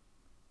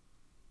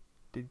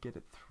 Did get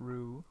it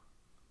through.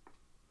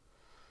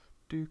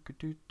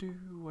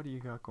 What do you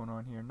got going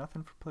on here?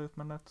 Nothing for play with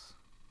my nuts.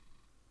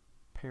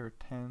 Pair of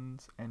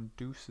 10s and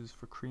deuces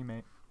for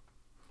Cremate.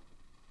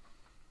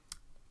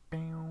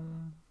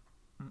 Bam.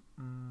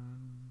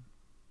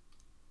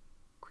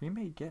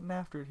 Cremate getting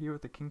after it here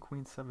with the King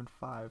Queen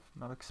 7-5.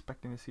 Not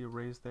expecting to see a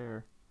raise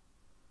there.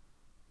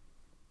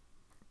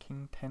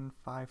 King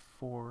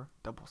 10-5-4.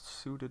 Double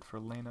suited for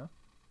Lena.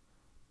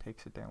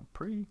 Takes it down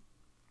pre.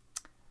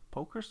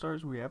 Poker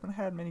Stars, we haven't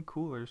had many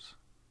coolers.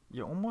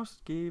 You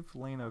almost gave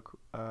Lena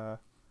a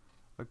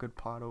good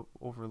pot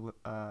over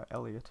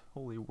Elliot.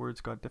 Holy, words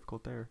got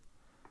difficult there.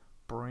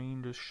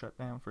 Brain just shut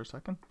down for a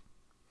second.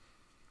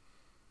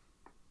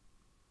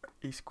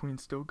 Ace Queen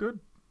still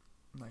good.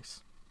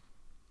 Nice.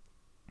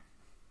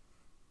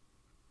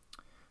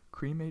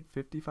 Cremate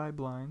 55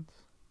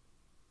 blinds.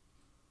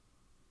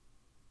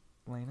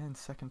 Lena in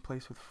second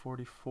place with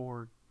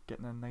 44,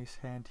 getting a nice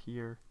hand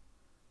here.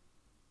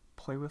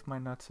 Play with my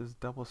nuts is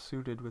double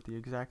suited with the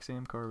exact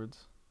same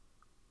cards.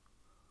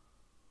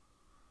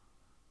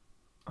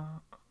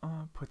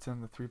 Puts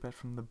in the 3-bet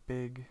from the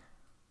big.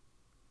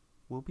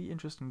 Will be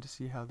interesting to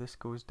see how this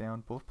goes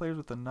down. Both players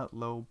with a nut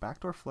low.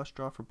 Backdoor flush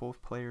draw for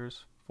both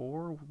players.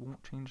 4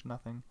 won't change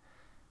nothing.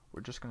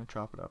 We're just going to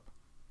chop it up.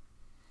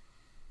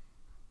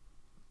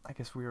 I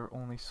guess we are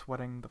only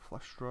sweating the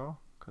flush draw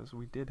because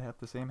we did have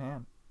the same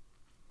hand.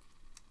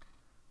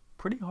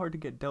 Pretty hard to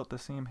get dealt the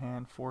same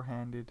hand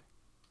 4-handed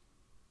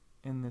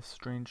in this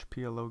strange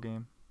PLO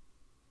game.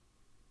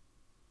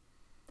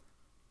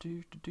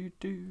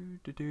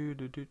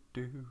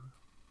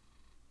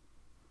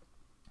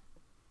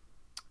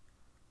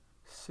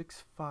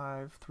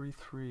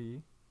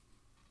 6-5-3-3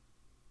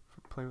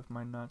 for play with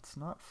my nuts.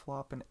 Not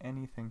flopping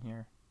anything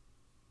here.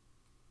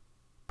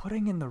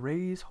 Putting in the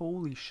raise.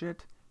 Holy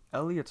shit.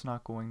 Elliot's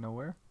not going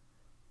nowhere.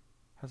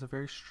 Has a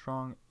very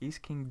strong Ace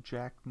King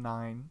Jack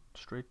 9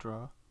 straight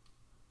draw.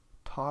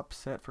 Top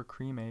set for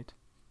Cremate.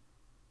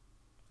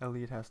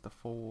 Elliot has to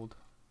fold.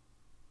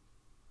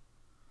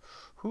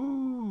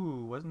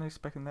 Whoo! Wasn't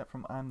expecting that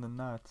from I'm the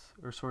Nuts.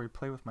 Or sorry,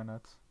 Play with my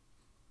nuts.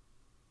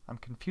 I'm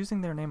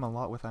confusing their name a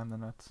lot with I'm the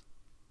Nuts.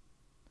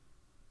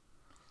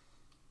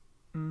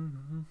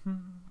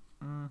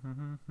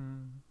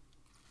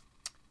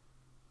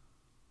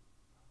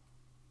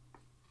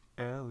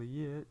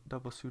 Elliot,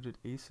 double suited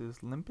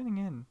aces, limping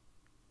in.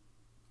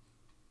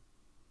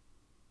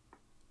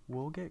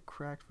 We'll get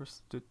cracked for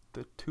the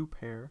 2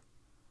 pair.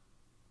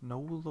 No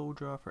low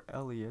draw for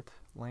Elliot.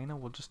 Lena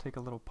will just take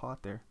a little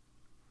pot there.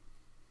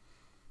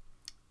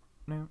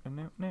 No.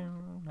 Lena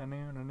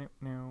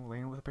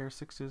with a pair of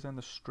 6s and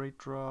the straight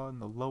draw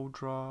and the low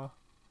draw.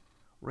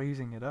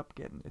 Raising it up,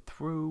 getting it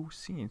through.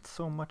 Seeing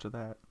so much of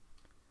that.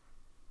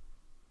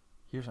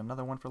 Here's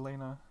another one for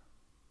Lena.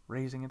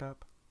 Raising it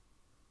up.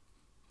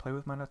 Play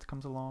with my nuts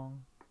comes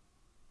along.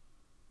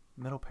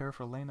 Middle pair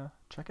for Lena.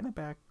 Checking it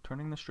back,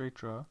 turning the straight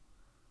draw.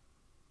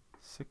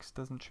 6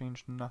 doesn't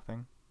change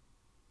nothing.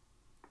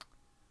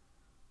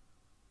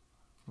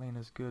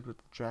 Lena's good with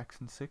the jacks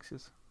and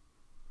 6s.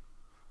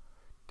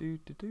 Do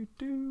do do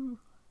do.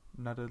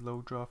 Another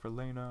low draw for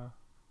Lena.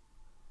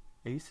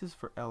 Aces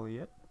for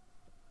Elliot.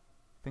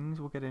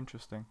 Things will get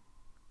interesting.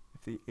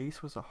 If the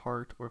ace was a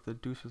heart or if the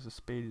deuce was a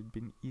spade, it'd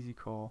be an easy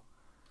call.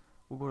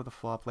 We'll go to the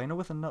flop. Lena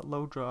with a nut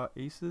low draw.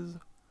 Aces.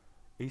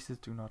 Aces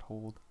do not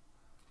hold.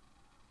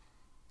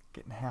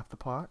 Getting half the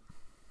pot.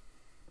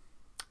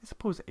 I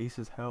suppose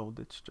aces held.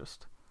 It's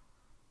just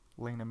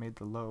Lena made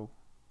the low.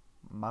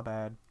 My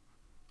bad.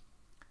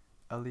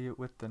 Elliot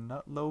with the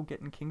nut low,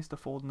 getting kings to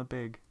fold in the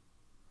big.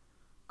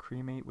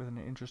 Cremate with an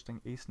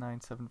interesting ace 9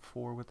 7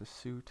 4 with the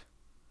suit.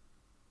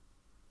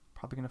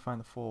 Probably gonna find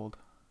the fold.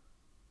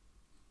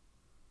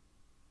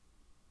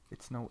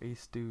 It's no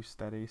ace deuce,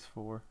 that ace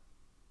 4.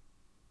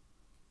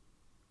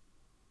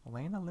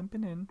 Lena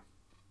limping in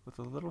with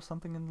a little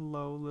something in the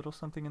low, little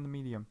something in the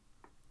medium.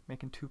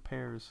 Making two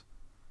pairs.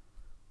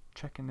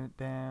 Checking it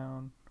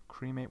down.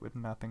 Cremate with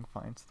nothing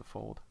finds the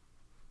fold.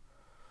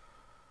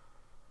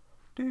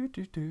 Do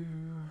do do.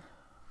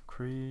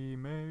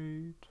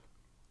 Cremate.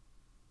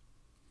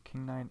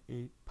 King 9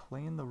 8.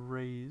 Playing the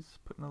raise.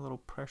 Putting a little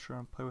pressure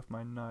on play with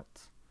my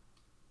nuts.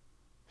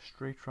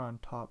 Straight draw on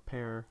top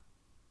pair.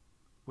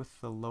 With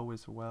the low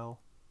as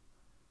well.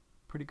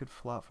 Pretty good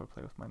flop for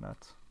play with my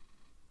nuts.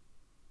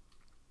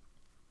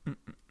 10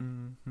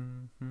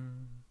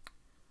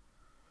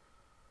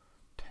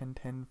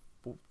 10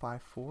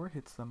 5 4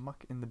 hits the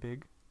muck in the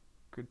big.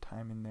 Good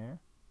time in there.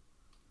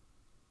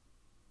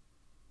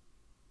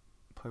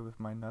 Play with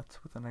my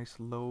nuts with a nice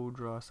low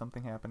draw.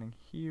 Something happening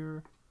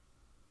here.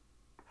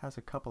 Has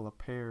a couple of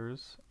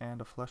pairs and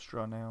a flush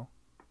draw now.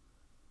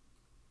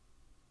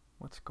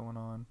 What's going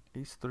on?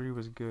 Ace 3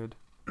 was good.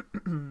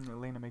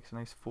 Elena makes a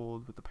nice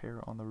fold with the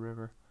pair on the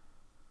river.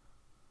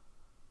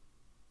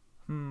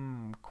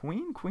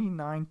 Queen, queen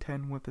 9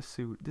 10 with the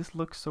suit. This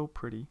looks so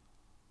pretty.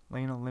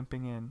 Lena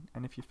limping in,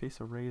 and if you face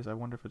a raise, I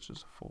wonder if it's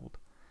just a fold.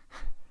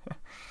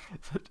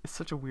 It's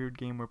such a weird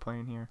game we're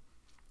playing here.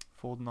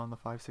 Folding on the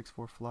 5 6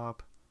 4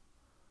 flop.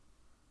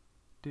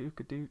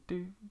 Dook doo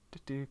doo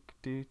doo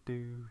doo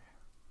doo.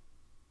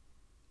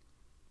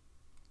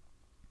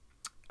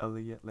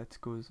 Elliot, let's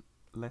go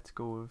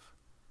of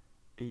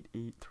 8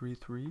 8 3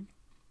 3.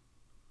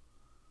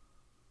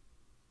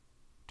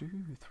 Do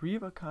 3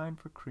 of a kind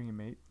for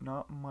cremate.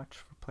 Not much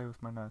for play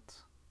with my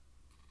nuts.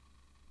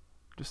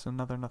 Just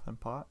another nothing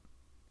pot.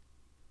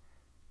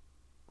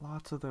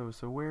 Lots of those.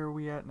 So where are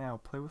we at now?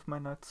 Play with my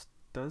nuts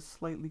does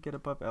slightly get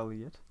above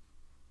Elliot.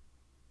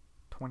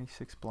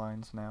 26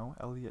 blinds now.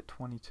 Elliot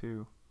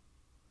 22.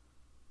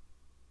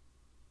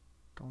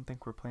 Don't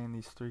think we're playing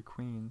these 3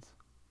 queens.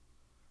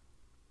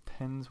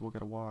 10s will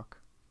get a walk.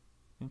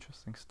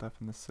 Interesting stuff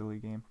in this silly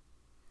game.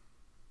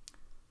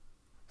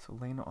 So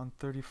Lena on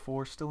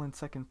 34, still in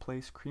second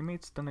place.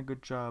 Cremate's done a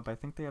good job. I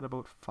think they had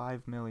about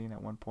 5 million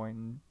at one point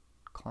and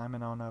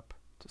climbing on up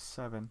to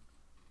 7.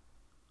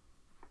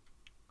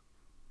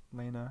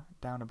 Lena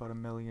down about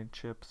 1 million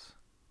chips.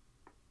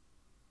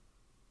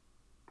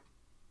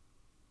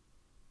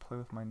 Play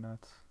with my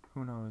nuts.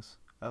 Who knows?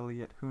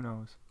 Elliot, who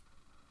knows?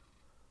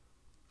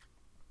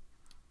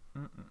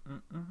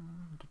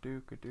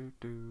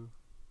 Do.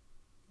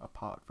 A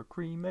pot for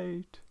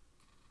cremate.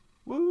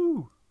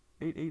 Woo!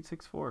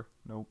 8864.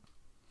 Nope.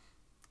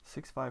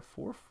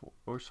 6544.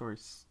 Or sorry.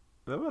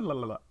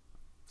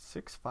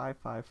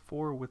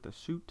 6554 with a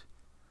suit.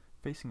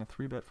 Facing a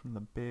 3-bet from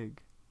the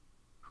big.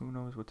 Who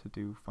knows what to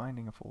do?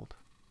 Finding a fold.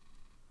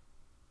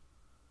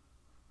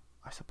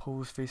 I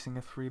suppose facing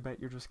a 3-bet,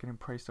 you're just getting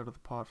priced out of the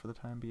pot for the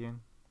time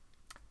being.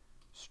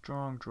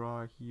 Strong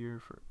draw here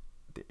for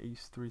the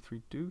ace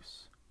 3-3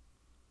 deuce.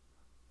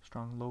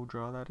 Strong low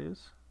draw, that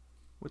is.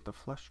 With the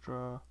flush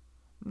draw.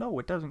 No,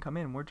 it doesn't come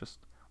in. We're just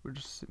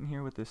sitting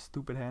here with this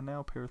stupid hand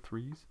now. Pair of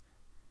 3s.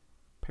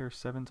 Pair of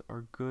 7s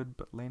are good,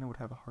 but Lena would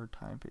have a hard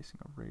time facing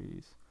a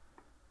raise.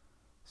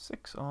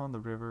 6 on the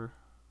river.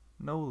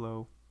 No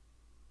low.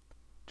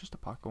 Just a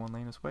pot going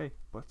Lena's way,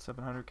 but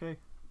 700k.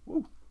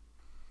 Woo!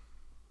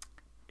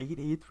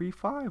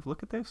 8835.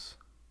 Look at this.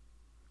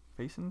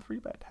 Facing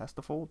 3-bet. Has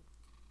to fold.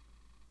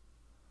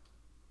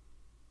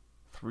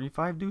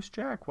 3-5 deuce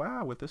jack.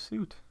 Wow, with the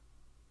suit.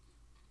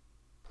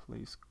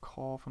 Plays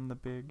call from the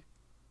big.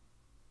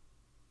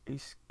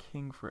 Ace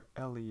king for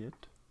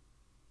Elliot.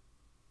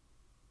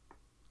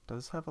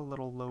 Does have a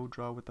little low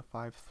draw with the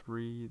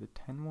 5-3. The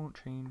 10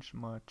 won't change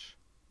much.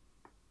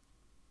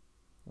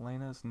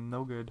 Lena's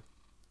no good.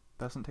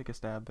 Doesn't take a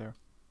stab there.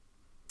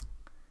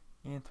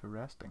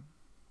 Interesting.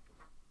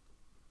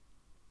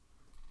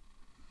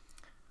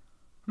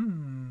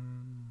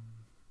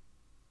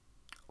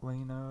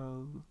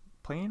 Lena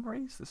playing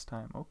raise this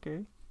time.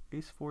 Okay.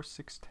 Ace 4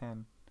 6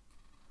 10.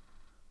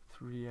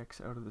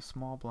 3x out of the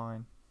small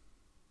blind.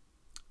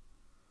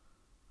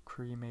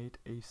 Cremate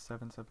ace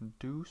 7 7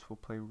 deuce. We'll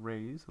play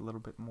raise a little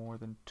bit more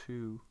than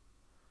 2.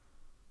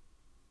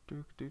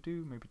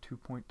 Maybe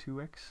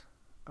 2.2x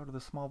out of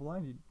the small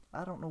blind.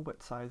 I don't know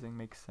what sizing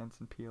makes sense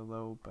in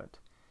PLO, but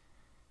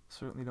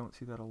certainly don't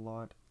see that a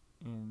lot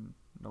in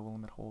no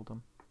limit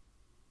hold'em.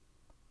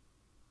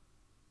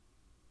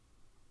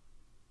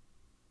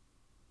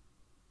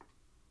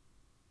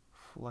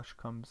 Flush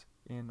comes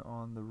in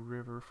on the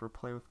river for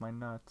play with my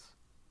nuts.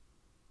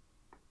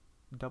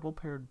 Double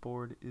paired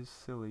board is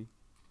silly.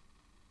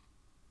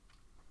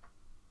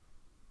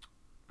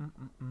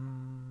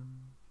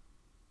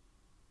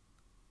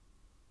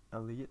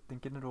 Elliot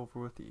thinking it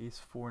over with the ace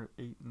 4,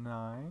 8,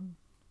 9.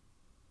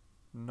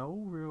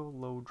 No real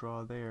low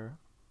draw there.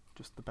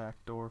 Just the back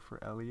door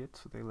for Elliot,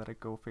 so they let it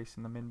go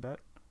facing the min bet.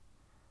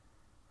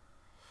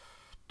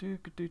 So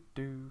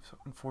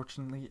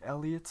unfortunately,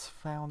 Elliot's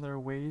found their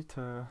way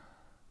to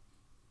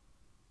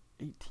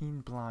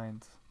 18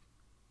 blinds.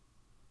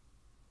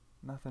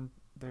 Nothing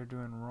they're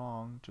doing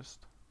wrong,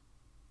 just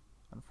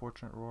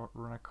unfortunate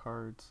run of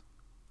cards.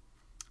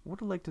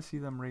 Would have liked to see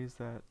them raise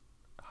that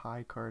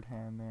high card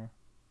hand there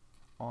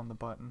on the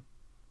button.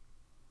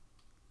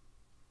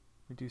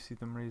 We do see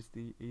them raise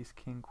the ace,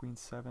 king, queen,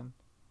 7.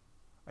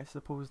 I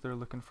suppose they're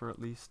looking for at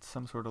least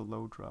some sort of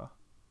low draw.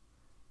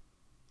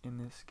 In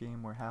this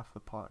game where half the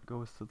pot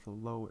goes to the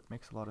low, it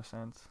makes a lot of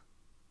sense.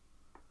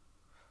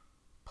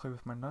 Play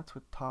with my nuts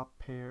with top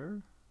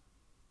pair.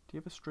 Do you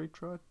have a straight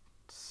draw?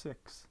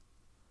 6.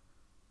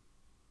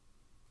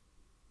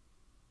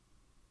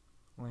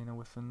 Lena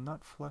with the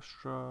nut flush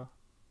draw,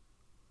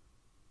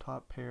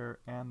 top pair,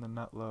 and the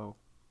nut low.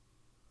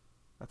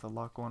 That's a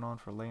lot going on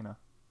for Lena.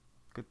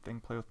 Good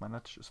thing play with my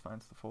nuts just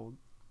finds the fold.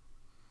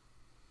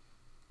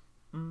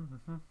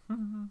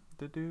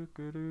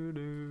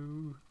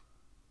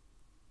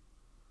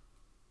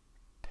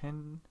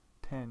 10,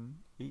 10,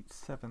 8,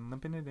 7,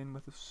 limping it in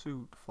with a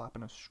suit,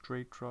 flapping a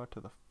straight draw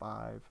to the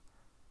 5.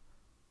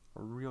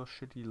 A real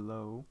shitty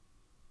low.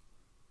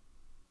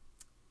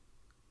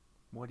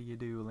 What do you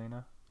do,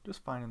 Lena?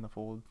 Just finding the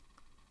fold.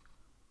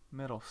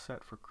 Middle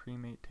set for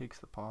cream 8 takes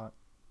the pot.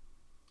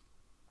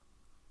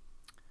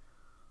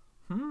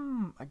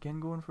 Again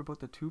going for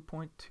about the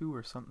 2.2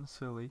 or something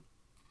silly.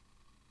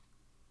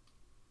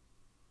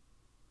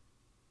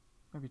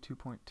 Maybe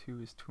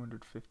 2.2 is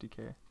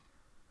 250k.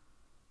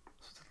 So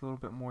it's a little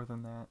bit more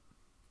than that.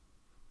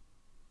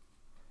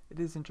 It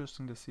is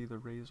interesting to see the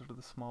raise or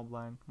the small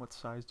blind. What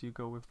size do you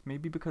go with?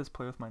 Maybe because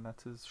play with my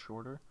nuts is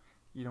shorter,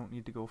 you don't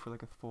need to go for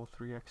like a full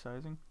 3x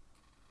sizing.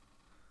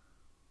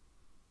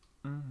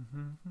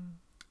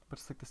 But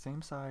it's like the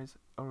same size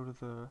out of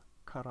the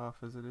cutoff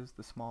as it is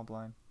the small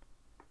blind.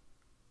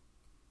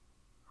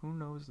 Who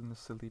knows in the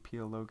silly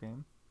PLO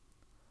game?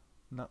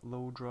 Nut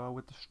low draw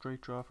with the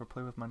straight draw for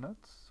play with my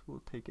nuts.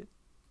 We'll take it.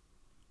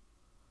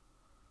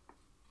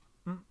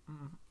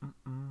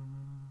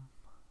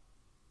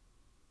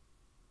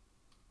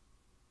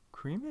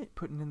 Cream 8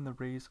 putting in the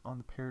raise on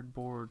the paired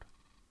board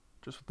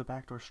just with the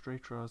backdoor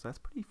straight draws. That's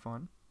pretty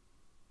fun.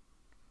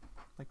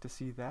 Like to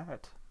see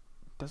that.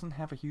 Doesn't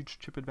have a huge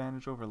chip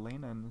advantage over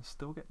Lena and is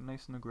still getting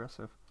nice and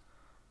aggressive.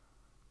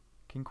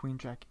 King, queen,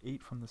 jack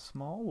 8 from the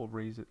small. We'll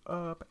raise it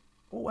up.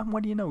 Oh, and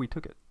what do you know? We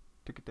took it.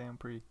 Took it down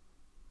pretty.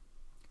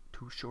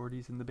 Two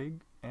shorties in the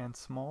big and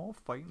small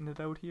fighting it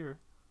out here.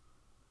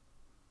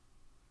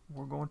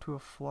 We're going to a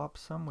flop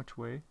some which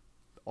way.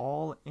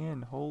 All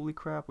in. Holy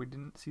crap, we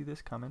didn't see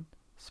this coming.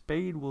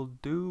 Spade will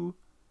do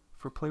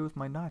for play with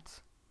my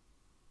nuts.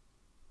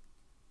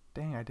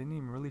 Dang, I didn't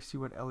even really see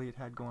what Elliot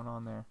had going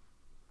on there.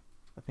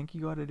 I think he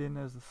got it in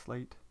as a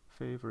slight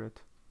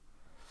favorite.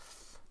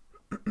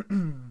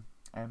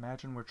 I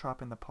imagine we're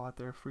chopping the pot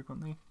there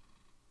frequently.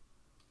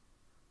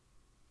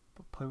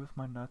 But play with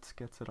my nuts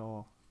gets it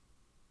all.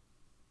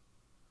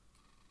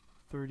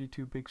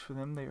 32 bigs for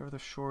them. They are the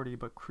shorty,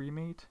 but cream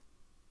 8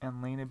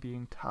 and Lena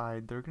being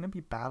tied, they're going to be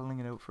battling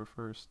it out for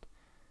first.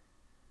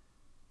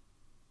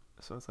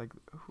 So it's like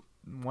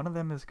one of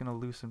them is going to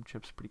lose some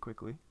chips pretty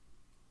quickly.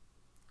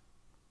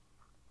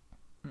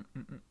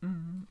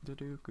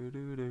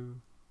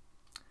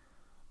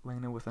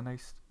 Lena with a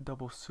nice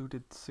double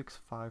suited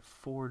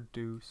 6-5-4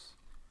 deuce.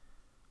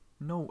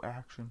 No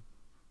action.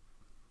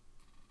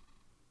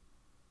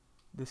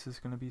 This is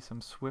going to be some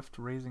swift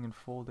raising and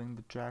folding.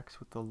 The jacks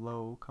with the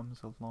low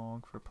comes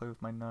along for play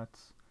with my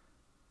nuts.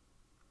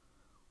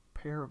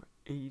 Pair of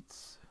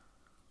 8s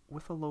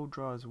with a low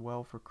draw as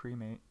well for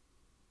cream 8.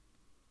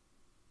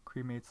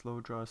 Cream 8's low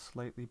draw is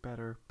slightly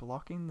better.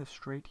 Blocking the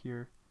straight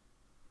here.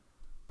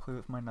 Play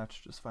with my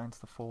nuts just finds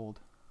the fold.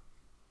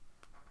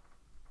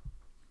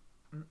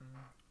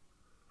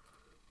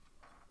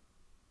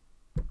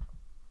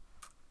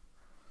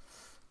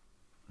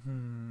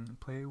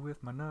 Play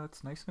with my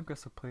nuts. Nice and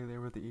aggressive play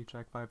there with the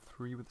 8-jack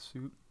 5-3 with the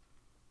suit.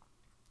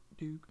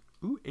 Duke.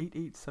 Ooh,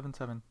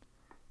 8-8-7-7.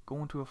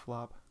 Going to a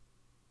flop.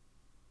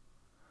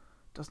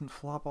 Doesn't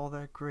flop all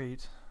that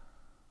great.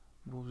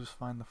 We'll just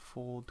find the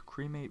fold.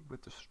 Cream 8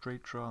 with the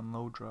straight draw and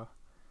low draw.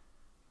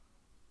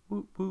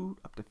 Woot woot.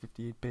 Up to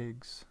 58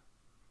 bigs.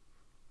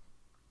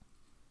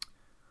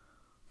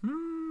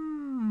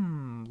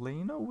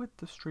 Lena with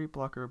the straight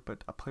blocker,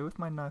 but I play with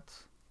my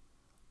nuts.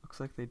 Looks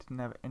like they didn't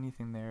have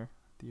anything there.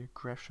 The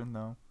aggression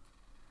though.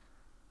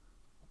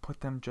 We'll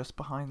put them just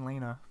behind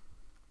Lena.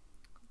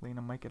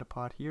 Lena might get a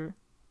pot here.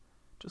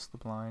 Just the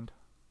blind.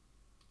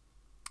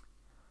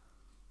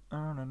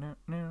 So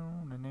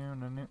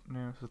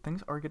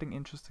things are getting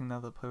interesting now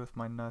that I play with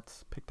my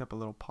nuts. Picked up a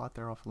little pot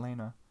there off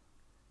Lena.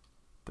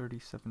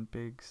 37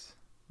 bigs.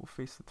 We'll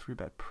face the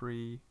 3-bet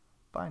pre.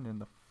 Finding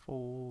the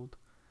fold.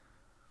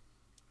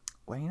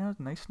 Lena,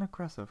 nice and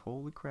aggressive.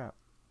 Holy crap.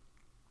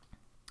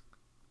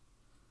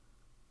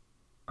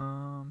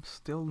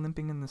 Still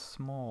limping in the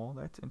small.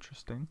 That's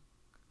interesting.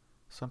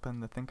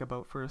 Something to think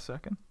about for a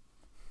second.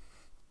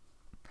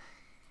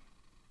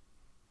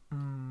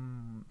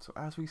 So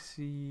as we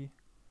see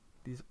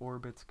these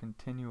orbits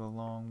continue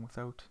along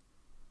without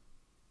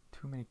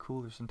too many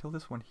coolers until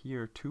this one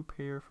here, 2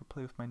 pair for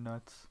play with my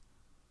nuts.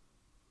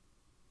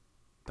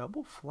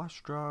 Double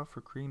flush draw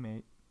for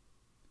cremate.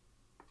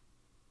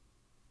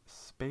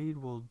 Spade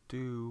will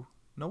do.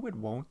 No, it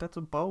won't. That's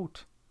a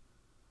boat.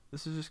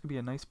 This is just gonna be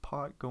a nice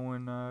pot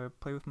going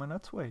play with my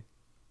nuts way.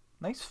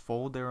 Nice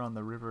fold there on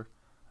the river.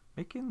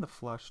 Making the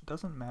flush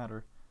doesn't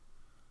matter.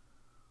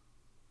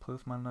 Play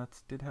with my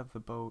nuts did have the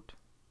boat.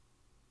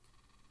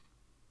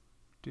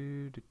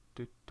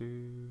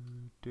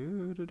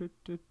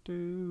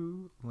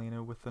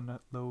 Lena with the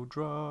nut low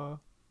draw.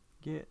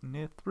 Getting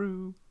it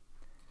through.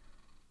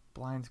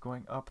 Blinds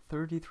going up.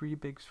 33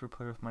 bigs for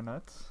play with my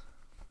nuts.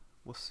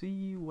 We'll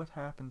see what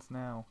happens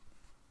now.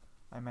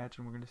 I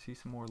imagine we're going to see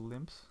some more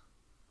limps.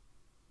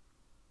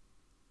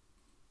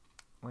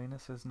 Lena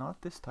says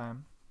not this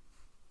time.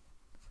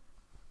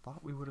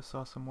 Thought we would have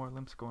saw some more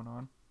limps going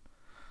on.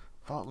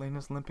 Thought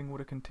Lena's limping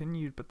would have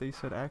continued, but they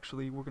said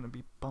actually we're going to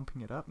be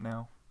bumping it up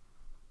now.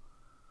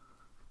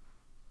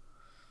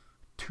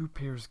 2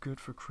 pairs good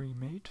for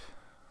cremate.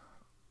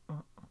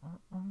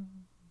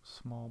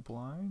 Small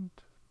blind.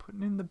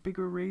 Putting in the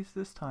bigger raise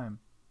this time.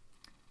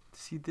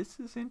 See, this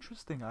is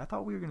interesting. I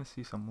thought we were going to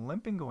see some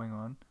limping going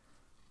on,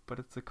 but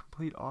it's the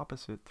complete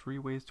opposite. 3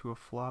 ways to a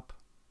flop.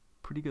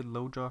 Pretty good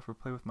low draw for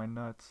play with my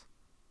nuts.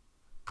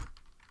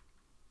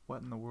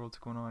 What in the world's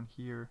going on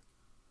here?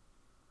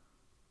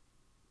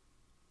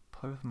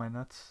 Play with my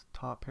nuts.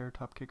 Top pair,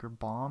 top kicker,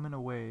 bombing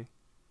away.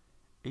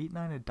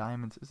 8-9 of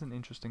diamonds is an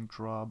interesting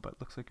draw, but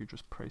looks like you're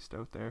just priced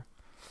out there.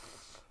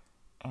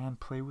 And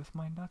play with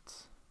my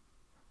nuts.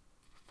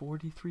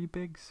 43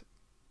 bigs.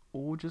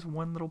 Oh, just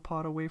 1 little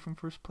pot away from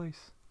first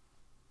place.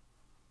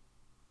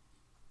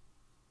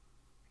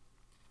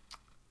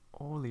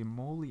 Holy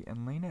moly,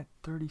 and Lena at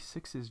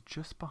 36 is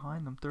just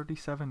behind them.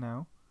 37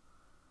 now.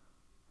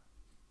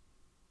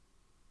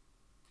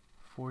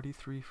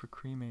 43 for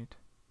cremate.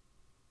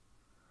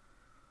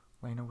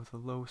 Lena with a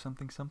low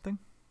something something.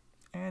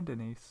 And an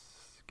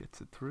ace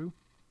gets it through.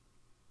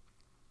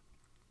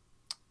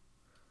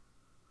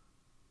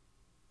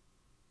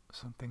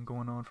 Something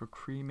going on for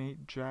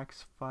cremate.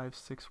 Jacks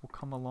 5-6 will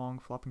come along,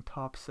 flopping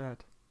top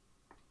set.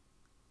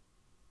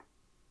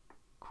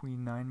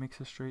 Queen 9 makes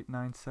a straight.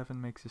 9-7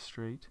 makes a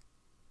straight.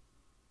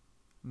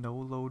 No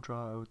low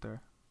draw out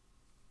there.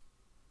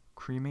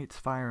 Cremate's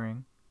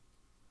firing.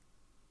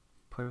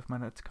 Play with my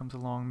nuts comes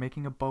along,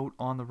 making a boat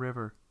on the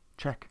river.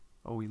 Check.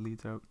 Oh, he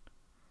leads out.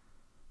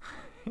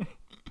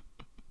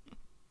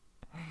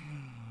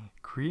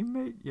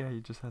 Cremate? Yeah, he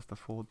just has to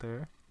fold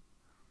there.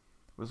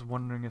 Was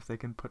wondering if they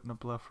can put in a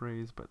bluff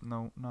raise, but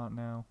no, not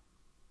now.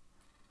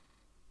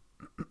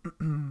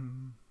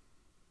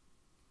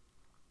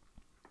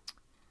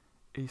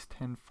 Ace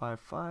 10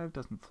 5-5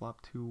 doesn't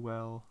flop too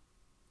well.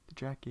 The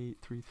Jack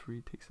 8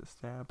 3-3 takes a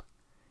stab,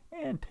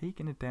 and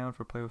taking it down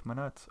for play with my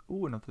nuts.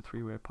 Ooh, another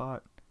 3-way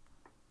pot.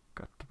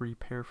 Got 3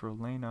 pair for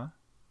Lena.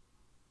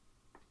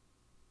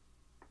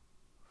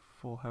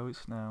 Full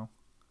house now.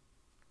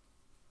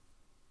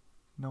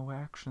 No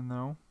action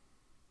though.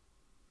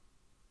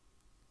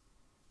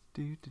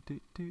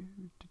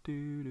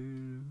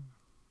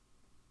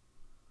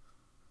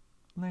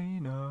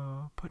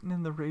 Lena putting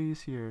in the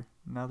raise here.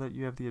 Now that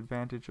you have the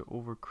advantage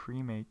over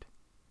cremate.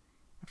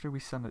 After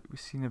we've seen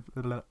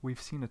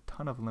a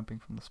ton of limping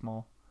from the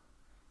small.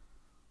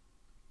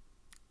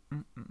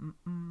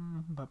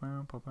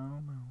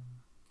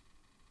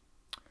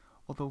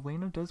 Although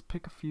Lena does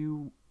pick a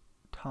few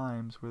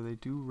times where they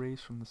do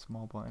raise from the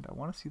small blind. I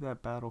want to see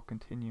that battle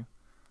continue.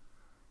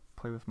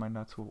 Play with my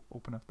nuts will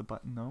open up the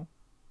button though.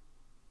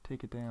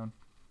 Take it down.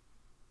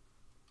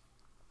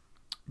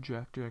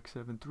 Jack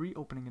 7-3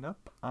 opening it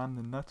up. I'm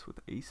the nuts with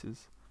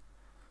aces.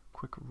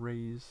 Quick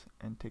raise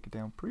and take it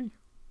down pre.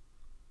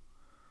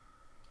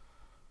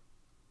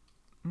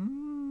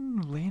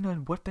 Lena,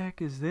 what the heck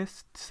is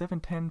this?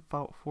 7-10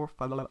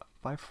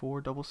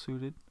 5-4 double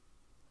suited.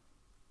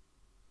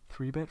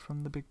 3-bet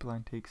from the big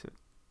blind takes it.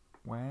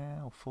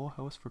 Wow, full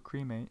house for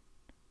cremate.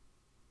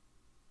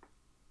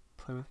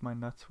 Play with my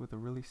nuts with a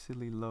really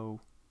silly low.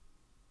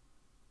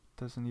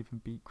 Doesn't even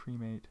beat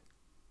cremate.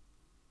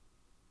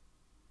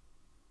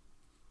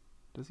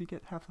 Does he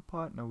get half the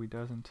pot? No, he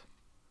doesn't.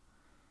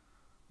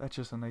 That's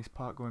just a nice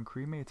pot going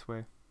cremate's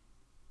way.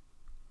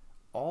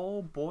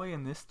 Oh boy,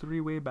 and this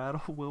 3-way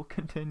battle will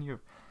continue.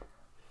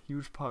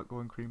 Huge pot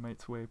going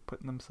cremate's way,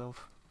 putting themselves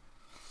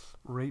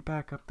right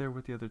back up there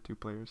with the other 2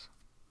 players.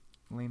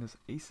 Lena's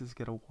aces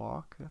get a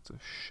walk. That's a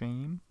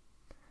shame.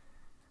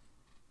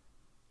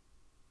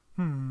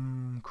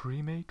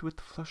 Cremate with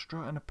the flush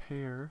draw and a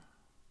pair.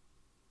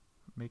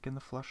 Making the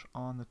flush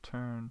on the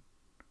turn.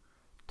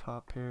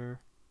 Top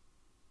pair.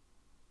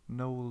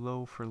 No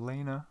low for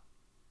Lena.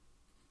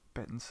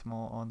 Betting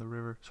small on the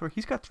river. Sorry,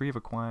 he's got three of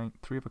a kind.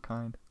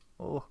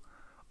 Oh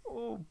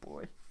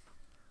boy.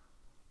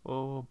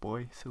 Oh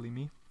boy, silly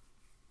me.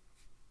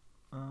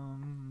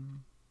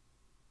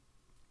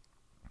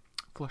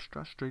 Flush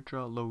draw, straight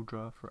draw, low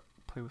draw for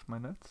play with my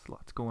nuts.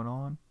 Lots going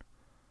on.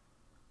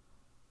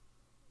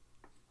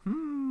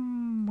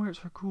 Where's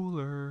her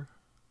cooler?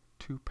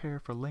 Two pair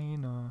for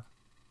Lena.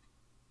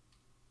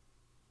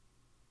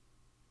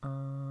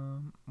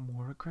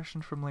 More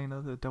aggression from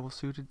Lena. The double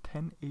suited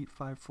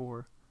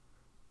 10-8-5-4.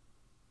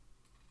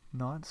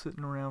 Not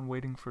sitting around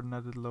waiting for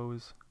nutted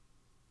lows.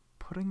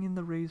 Putting in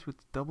the raise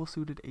with double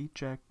suited 8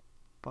 jack,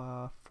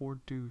 4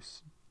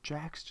 deuce.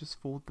 Jacks just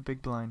fold the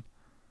big blind.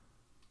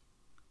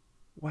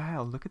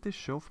 Wow, look at this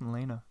show from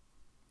Lena.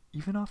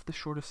 Even off the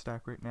shortest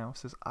stack right now,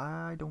 says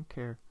I don't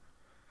care.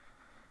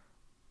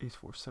 Ace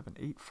 4 7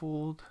 8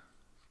 fold.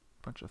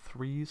 Bunch of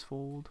threes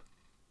fold.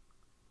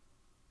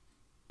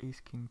 Ace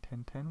King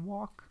 10-10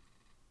 walk.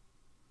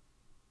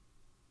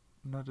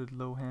 Nutted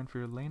low hand for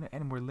your Lena,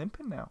 and we're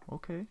limping now.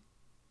 Okay.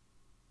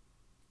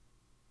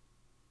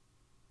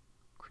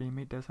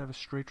 Cremate does have a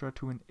straight draw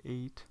to an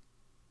 8,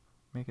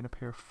 making a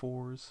pair of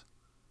 4s.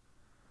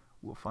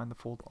 We'll find the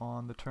fold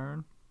on the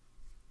turn.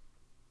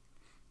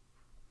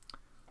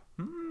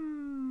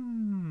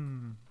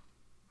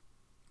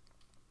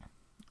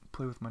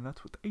 Play with my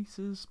nuts with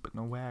aces, but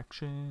no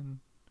action.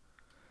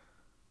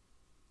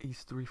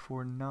 Ace 3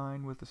 4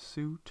 9 with a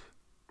suit.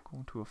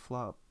 Going to a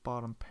flop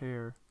bottom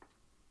pair.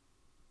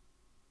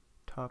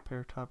 Top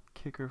pair, top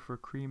kicker for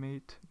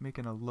cremate,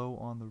 making a low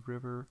on the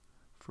river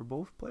for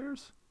both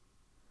players.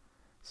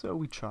 So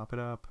we chop it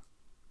up.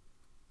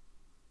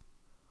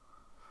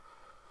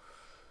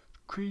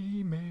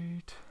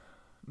 Cremate,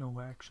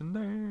 no action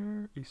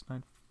there. Ace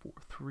 9 4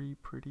 3,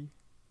 pretty.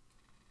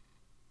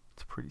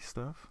 It's pretty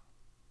stuff.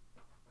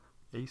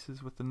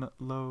 Aces with the nut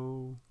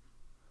low.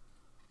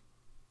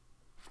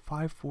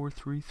 5 4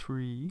 3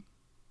 3.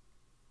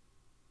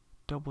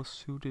 Double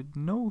suited,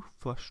 no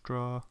flush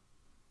draw.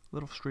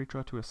 Little straight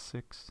draw to a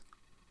 6.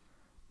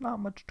 Not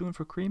much doing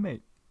for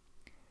cremate.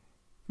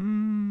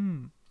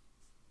 The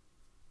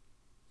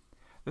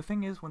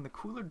thing is, when the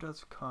cooler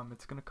does come,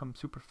 it's gonna come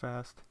super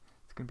fast.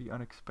 It's gonna be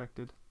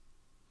unexpected.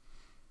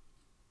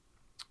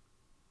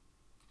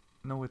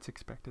 No, it's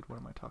expected. What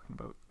am I talking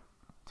about?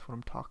 That's what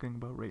I'm talking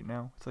about right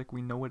now. It's like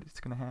we know it's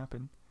gonna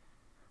happen.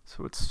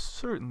 So it's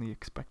certainly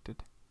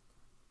expected.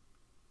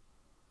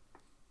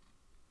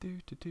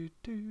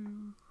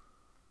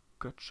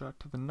 Gut shot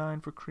to the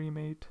 9 for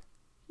cremate.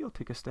 He'll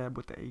take a stab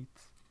with the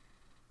 8s.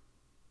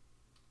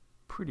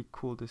 Pretty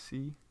cool to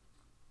see.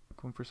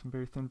 Going for some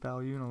very thin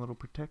value and a little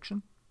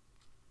protection.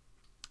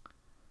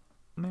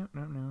 No.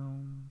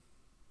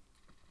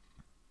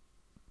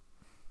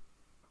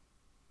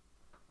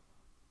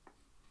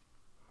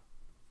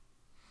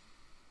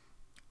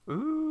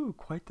 Ooh,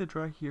 quite the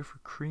draw here for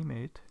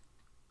cremate.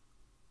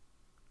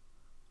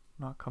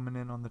 Not coming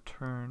in on the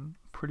turn.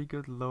 Pretty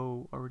good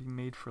low already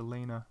made for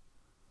Lena.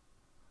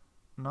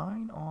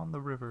 9 on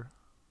the river.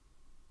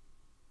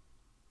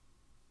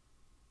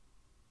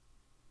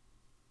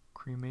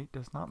 Cremate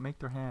does not make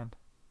their hand.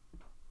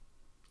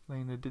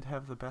 Lena did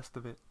have the best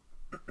of it.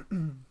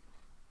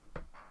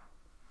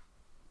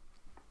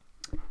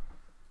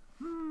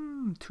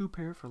 Two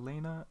pair for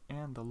Lena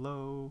and the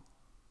low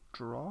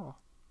draw.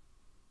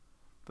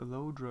 The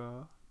low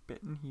draw,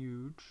 betting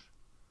huge.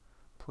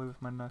 Play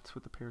with my nuts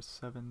with a pair of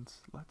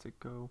 7s. Let's it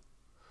go.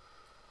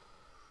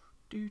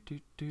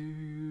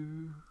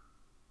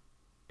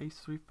 Ace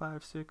 3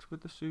 5 6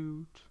 with the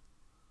suit.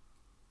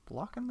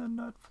 Blocking the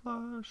nut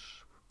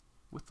flush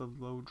with the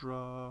low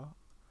draw.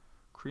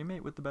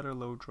 Cremate with the better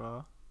low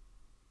draw.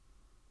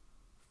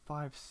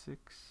 5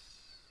 6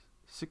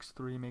 6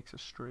 3 makes a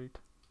straight.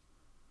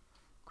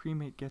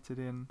 Cremate gets it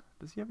in.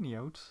 Does he have any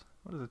outs?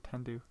 What does a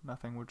 10 do?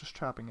 Nothing. We're just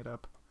chopping it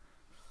up.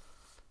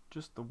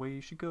 Just the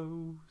way she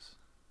goes.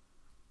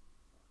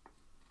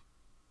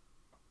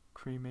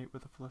 Cremate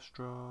with a flush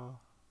draw.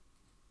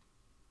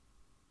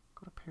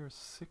 Got a pair of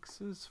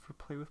 6s for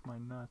play with my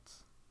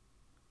nuts.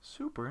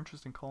 Super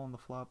interesting call on the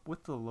flop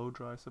with the low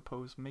draw, I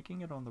suppose,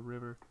 making it on the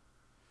river.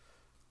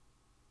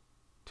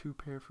 2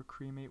 pair for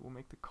cremate will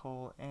make the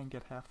call and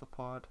get half the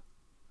pot.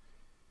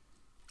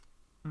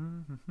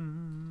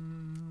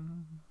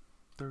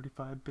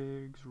 35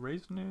 bigs,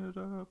 raising it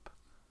up.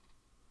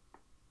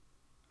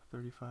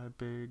 35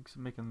 bigs,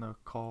 making the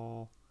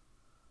call.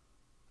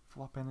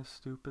 Flopping a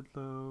stupid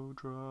low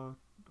draw.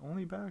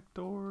 Only back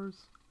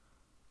doors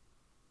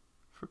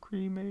for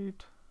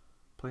cremate.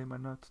 Play my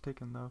nuts,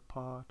 taking the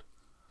pot.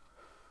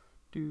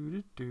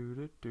 Play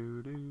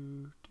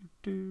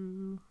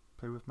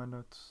with my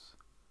nuts.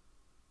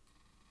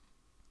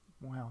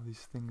 Wow,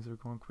 these things are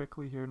going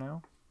quickly here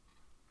now.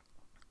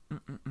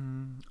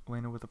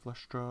 Lena with a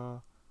flush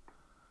draw.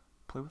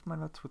 Play with my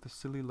nuts with a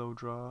silly low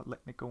draw.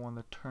 Letting it go on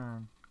the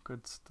turn.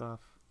 Good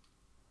stuff.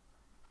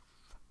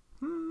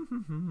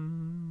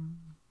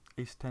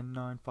 Ace 10,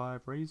 9,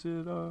 5, raise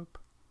it up.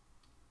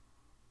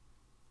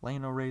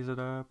 Lena, raise it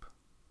up.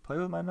 Play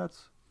with my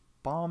nuts.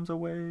 Bombs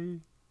away.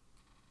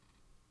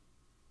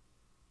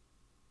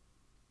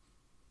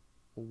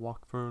 We'll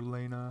walk for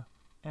Lena,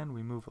 and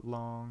we move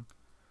along.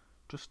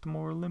 Just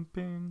more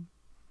limping.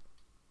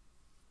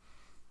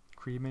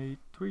 Cremate,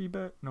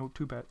 3-bet, no,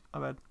 2-bet, my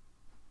bad.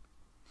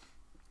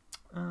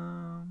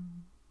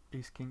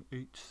 Ace King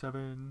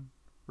H7,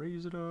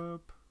 raise it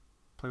up.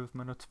 Play with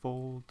my nuts,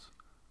 folds.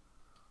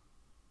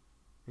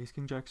 Ace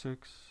King Jack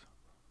 6.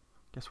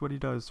 Guess what he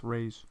does?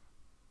 Raise.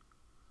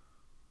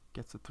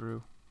 Gets it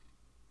through.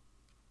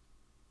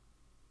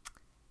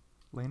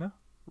 Lena,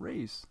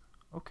 raise.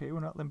 Okay, we're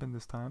not limping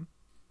this time.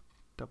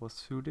 Double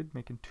suited,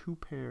 making 2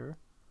 pair.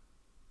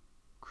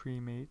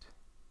 Cremate.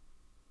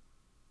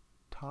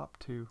 Top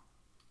 2.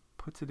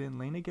 Puts it in.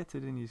 Lena gets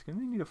it in. He's going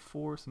to need a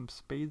 4, some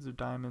spades or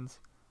diamonds.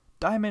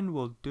 Diamond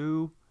will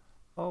do.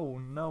 Oh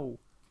no.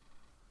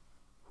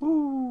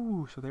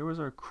 Whoo! So there was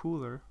our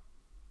cooler.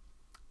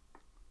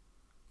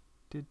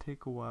 Did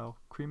take a while.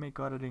 Cremate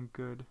got it in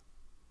good.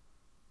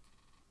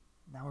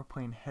 Now we're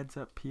playing heads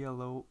up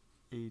PLO8.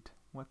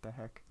 What the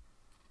heck?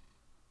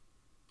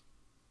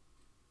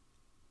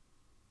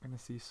 Gonna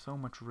see so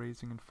much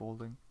raising and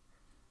folding.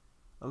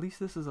 At least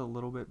this is a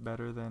little bit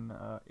better than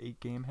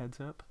 8-game heads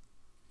up.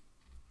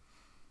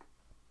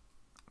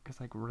 Because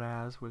like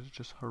Raz was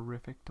just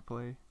horrific to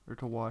play, or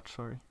to watch,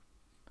 sorry.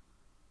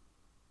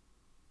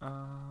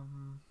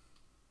 Some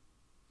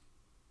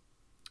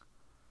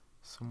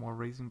more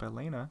raising by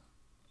Lena,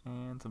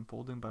 and some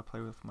folding by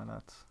Play with My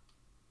Nuts.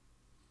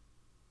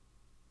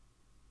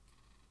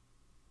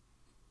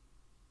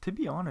 To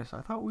be honest,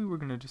 I thought we were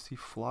gonna just see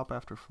flop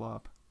after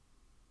flop.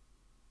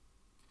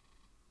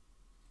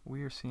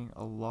 We are seeing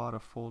a lot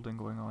of folding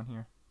going on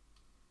here.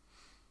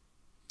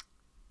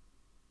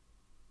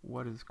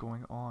 What is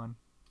going on?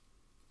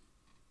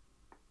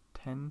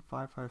 10,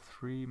 5, 5,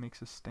 3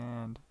 makes a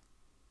stand.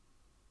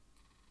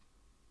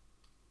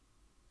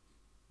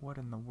 What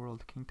in the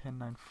world? King 10,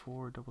 9,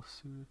 4, double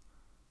suited.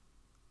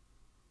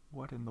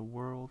 What in the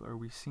world are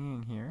we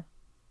seeing here?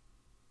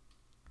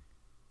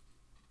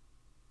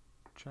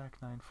 Jack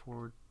 9,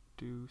 4,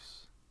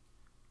 deuce.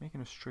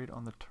 Making a straight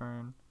on the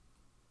turn.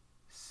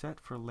 Set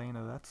for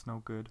Lena, that's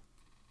no good.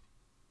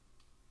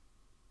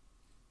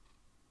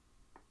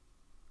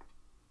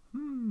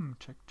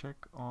 Check, check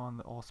on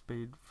the all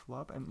spade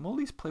flop. And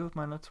Molly's Play with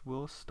My Nuts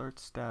will start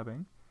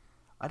stabbing.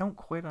 I don't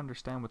quite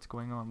understand what's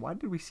going on. Why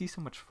did we see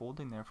so much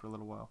folding there for a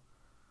little while?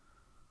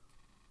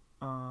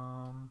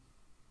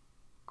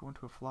 Going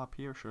to a flop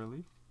here,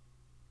 surely.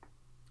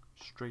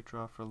 Straight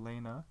draw for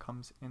Lena.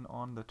 Comes in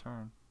on the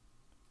turn.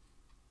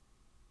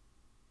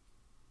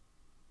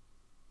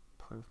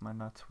 Play with My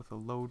Nuts with a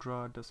low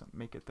draw. Doesn't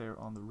make it there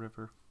on the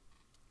river.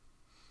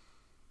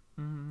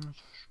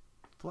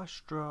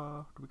 Flush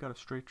draw. We got a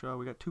straight draw.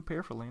 We got 2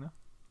 pair for Lena.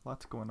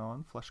 Lots going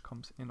on. Flush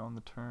comes in on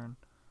the turn.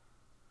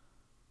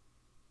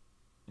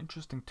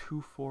 Interesting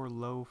 2-4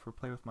 low for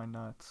Play with My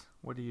Nuts.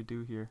 What do you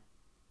do here?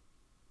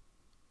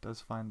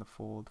 Does find the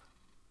fold.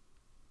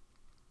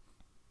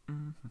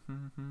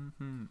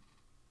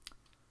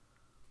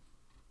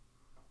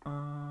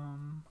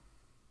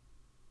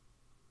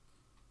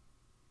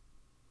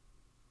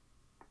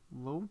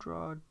 Low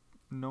draw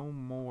no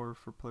more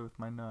for Play with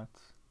My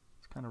Nuts.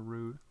 It's kind of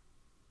rude.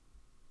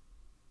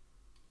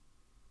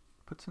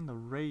 Puts in the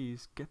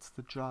raise, gets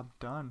the job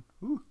done.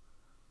 Ooh.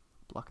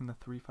 Blocking the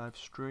 3-5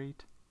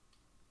 straight.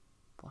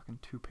 Blocking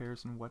 2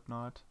 pairs and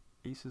whatnot.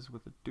 Aces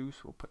with a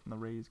deuce will put in the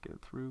raise, get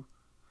it through.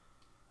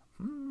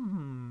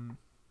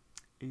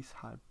 Ace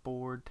high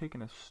board,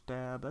 taking a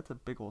stab. That's a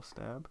big ol'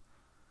 stab.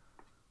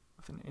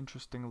 With an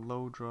interesting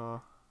low draw.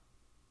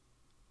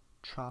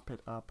 Chop it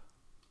up.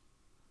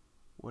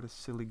 What a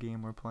silly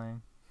game we're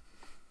playing.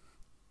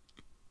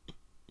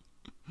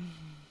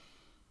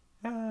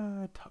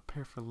 Top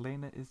pair for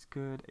Lena is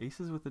good.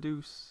 Aces with the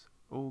deuce.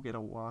 Oh, get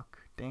a walk.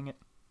 Dang it.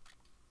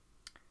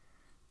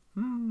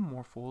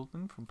 More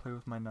folding from Play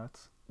with My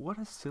Nuts. What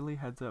a silly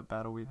heads up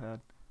battle we've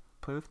had.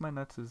 Play with My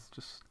Nuts is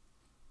just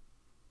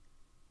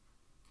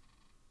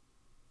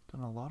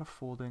done a lot of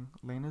folding.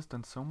 Lena's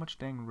done so much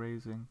dang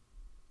raising.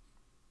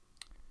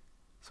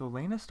 So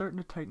Lena's starting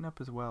to tighten up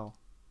as well.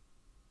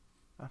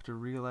 After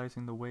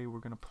realizing the way we're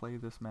going to play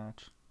this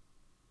match.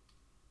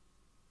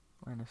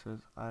 Lena says,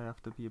 I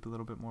have to be a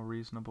little bit more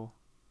reasonable.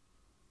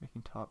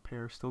 Making top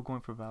pair, still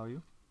going for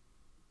value.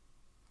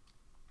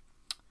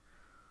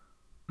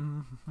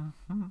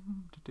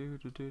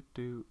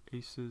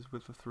 Aces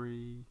with a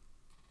 3.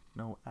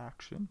 No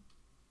action.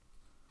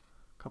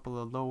 Couple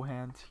of low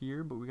hands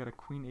here, but we got a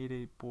Queen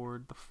 8-8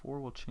 board. The 4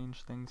 will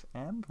change things,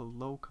 and the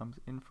low comes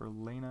in for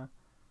Lena.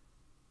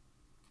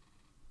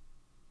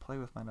 Play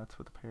with My Nuts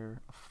with a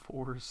pair of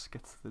 4s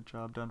gets the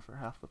job done for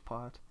half the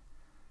pot.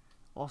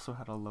 Also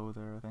had a low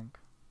there, I think.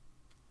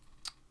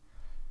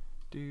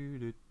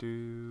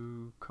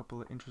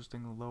 Couple of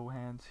interesting low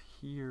hands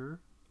here.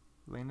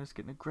 Lena's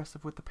getting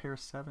aggressive with the pair of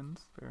 7s.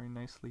 Very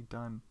nicely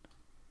done.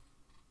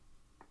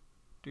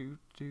 Do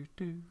do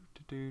do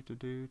do do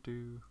do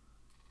do.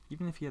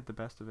 Even if you had the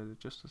best of it, it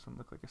just doesn't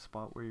look like a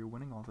spot where you're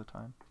winning all the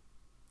time.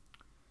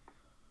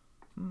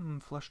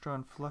 Flush draw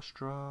and flush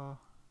draw.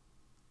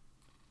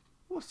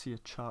 We'll see a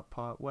chop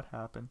pot. What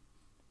happened?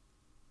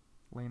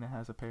 Lena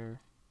has a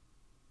pair.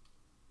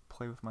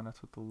 Play with my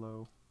nuts with the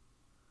low.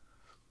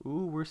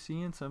 Ooh, we're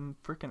seeing some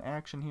freaking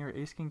action here.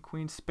 Ace, king,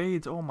 queen,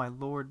 spades. Oh my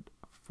lord.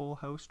 Full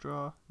house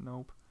draw.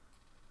 Nope.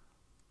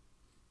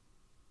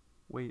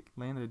 Wait,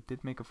 Lena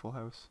did make a full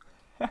house.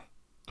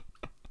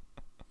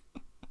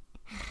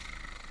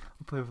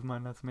 Play with my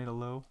nuts made a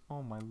low.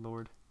 Oh my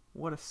lord.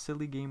 What a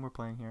silly game we're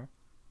playing here.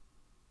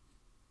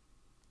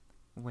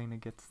 Lena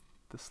gets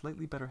the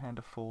slightly better hand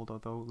to fold,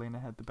 although Lena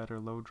had the better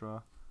low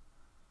draw.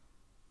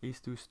 Ace,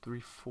 deuce,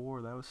 3,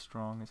 4. That was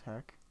strong as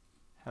heck.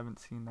 Haven't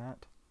seen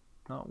that.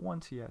 Not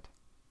once yet.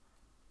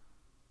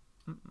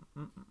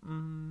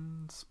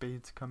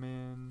 Spades come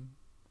in.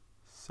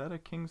 Set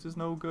of kings is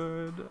no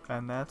good.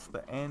 And that's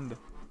the end.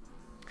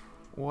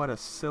 What a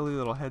silly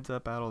little heads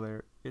up battle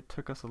there. It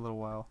took us a little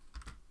while.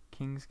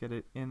 Kings get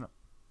it in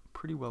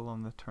pretty well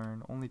on the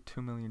turn. Only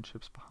 2 million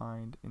chips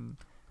behind in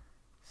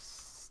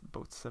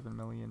about 7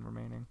 million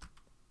remaining.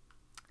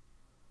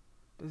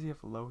 Does he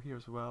have low here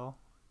as well?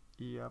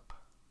 Yep.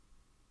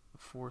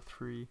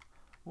 4-3.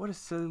 What a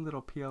silly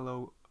little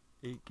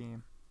PLO8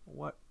 game.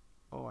 What?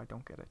 Oh, I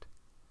don't get it.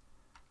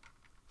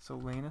 So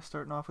Lena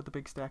starting off with a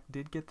big stack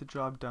did get the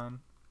job done.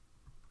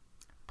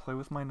 Play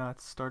with my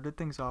nuts. Started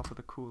things off with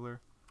a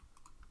cooler.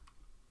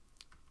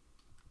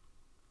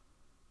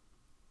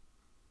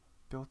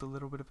 Built a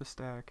little bit of a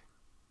stack.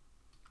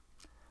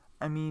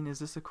 I mean, is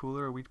this a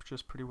cooler or are we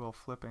just pretty well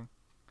flipping?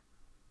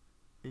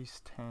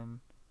 Ace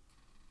 10.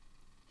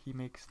 He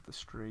makes the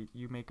straight.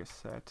 You make a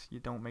set. You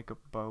don't make a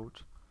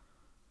bout.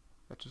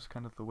 That's just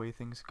kind of the way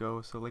things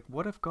go. So, like,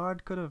 what if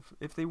God could have...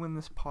 If they win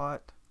this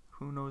pot,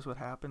 who knows what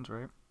happens,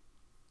 right?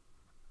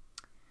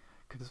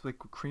 Because, like,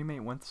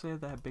 cremate, once they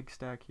had that big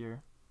stack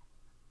here,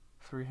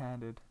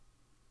 three-handed,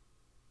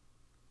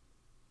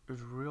 it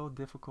was real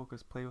difficult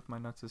because play with my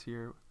nuts is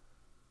here.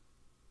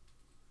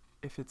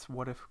 If it's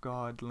what if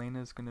God,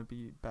 Lena's going to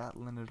be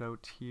battling it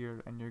out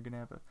here, and you're going to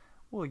have a...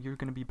 Well, you're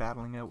going to be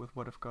battling out with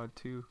what if God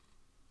too,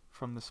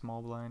 from the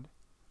small blind,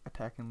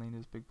 attacking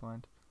Lena's big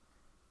blind.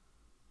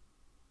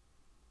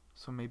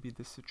 So maybe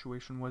this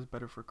situation was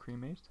better for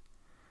cremate,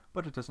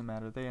 but it doesn't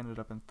matter. They ended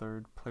up in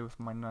third. Play with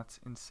my nuts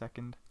in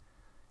second,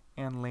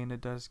 and Lena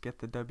does get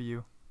the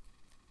W.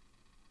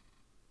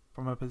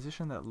 From a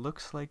position that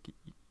looks like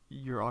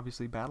you're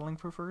obviously battling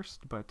for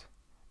first, but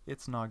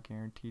it's not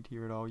guaranteed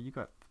here at all. You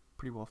got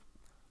pretty well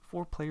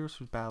 4 players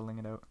who's battling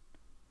it out.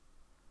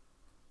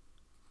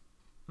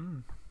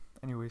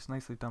 Anyways,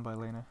 nicely done by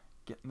Lena.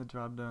 Getting the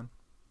job done.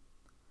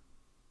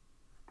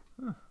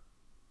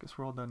 Guess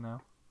we're all done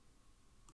now.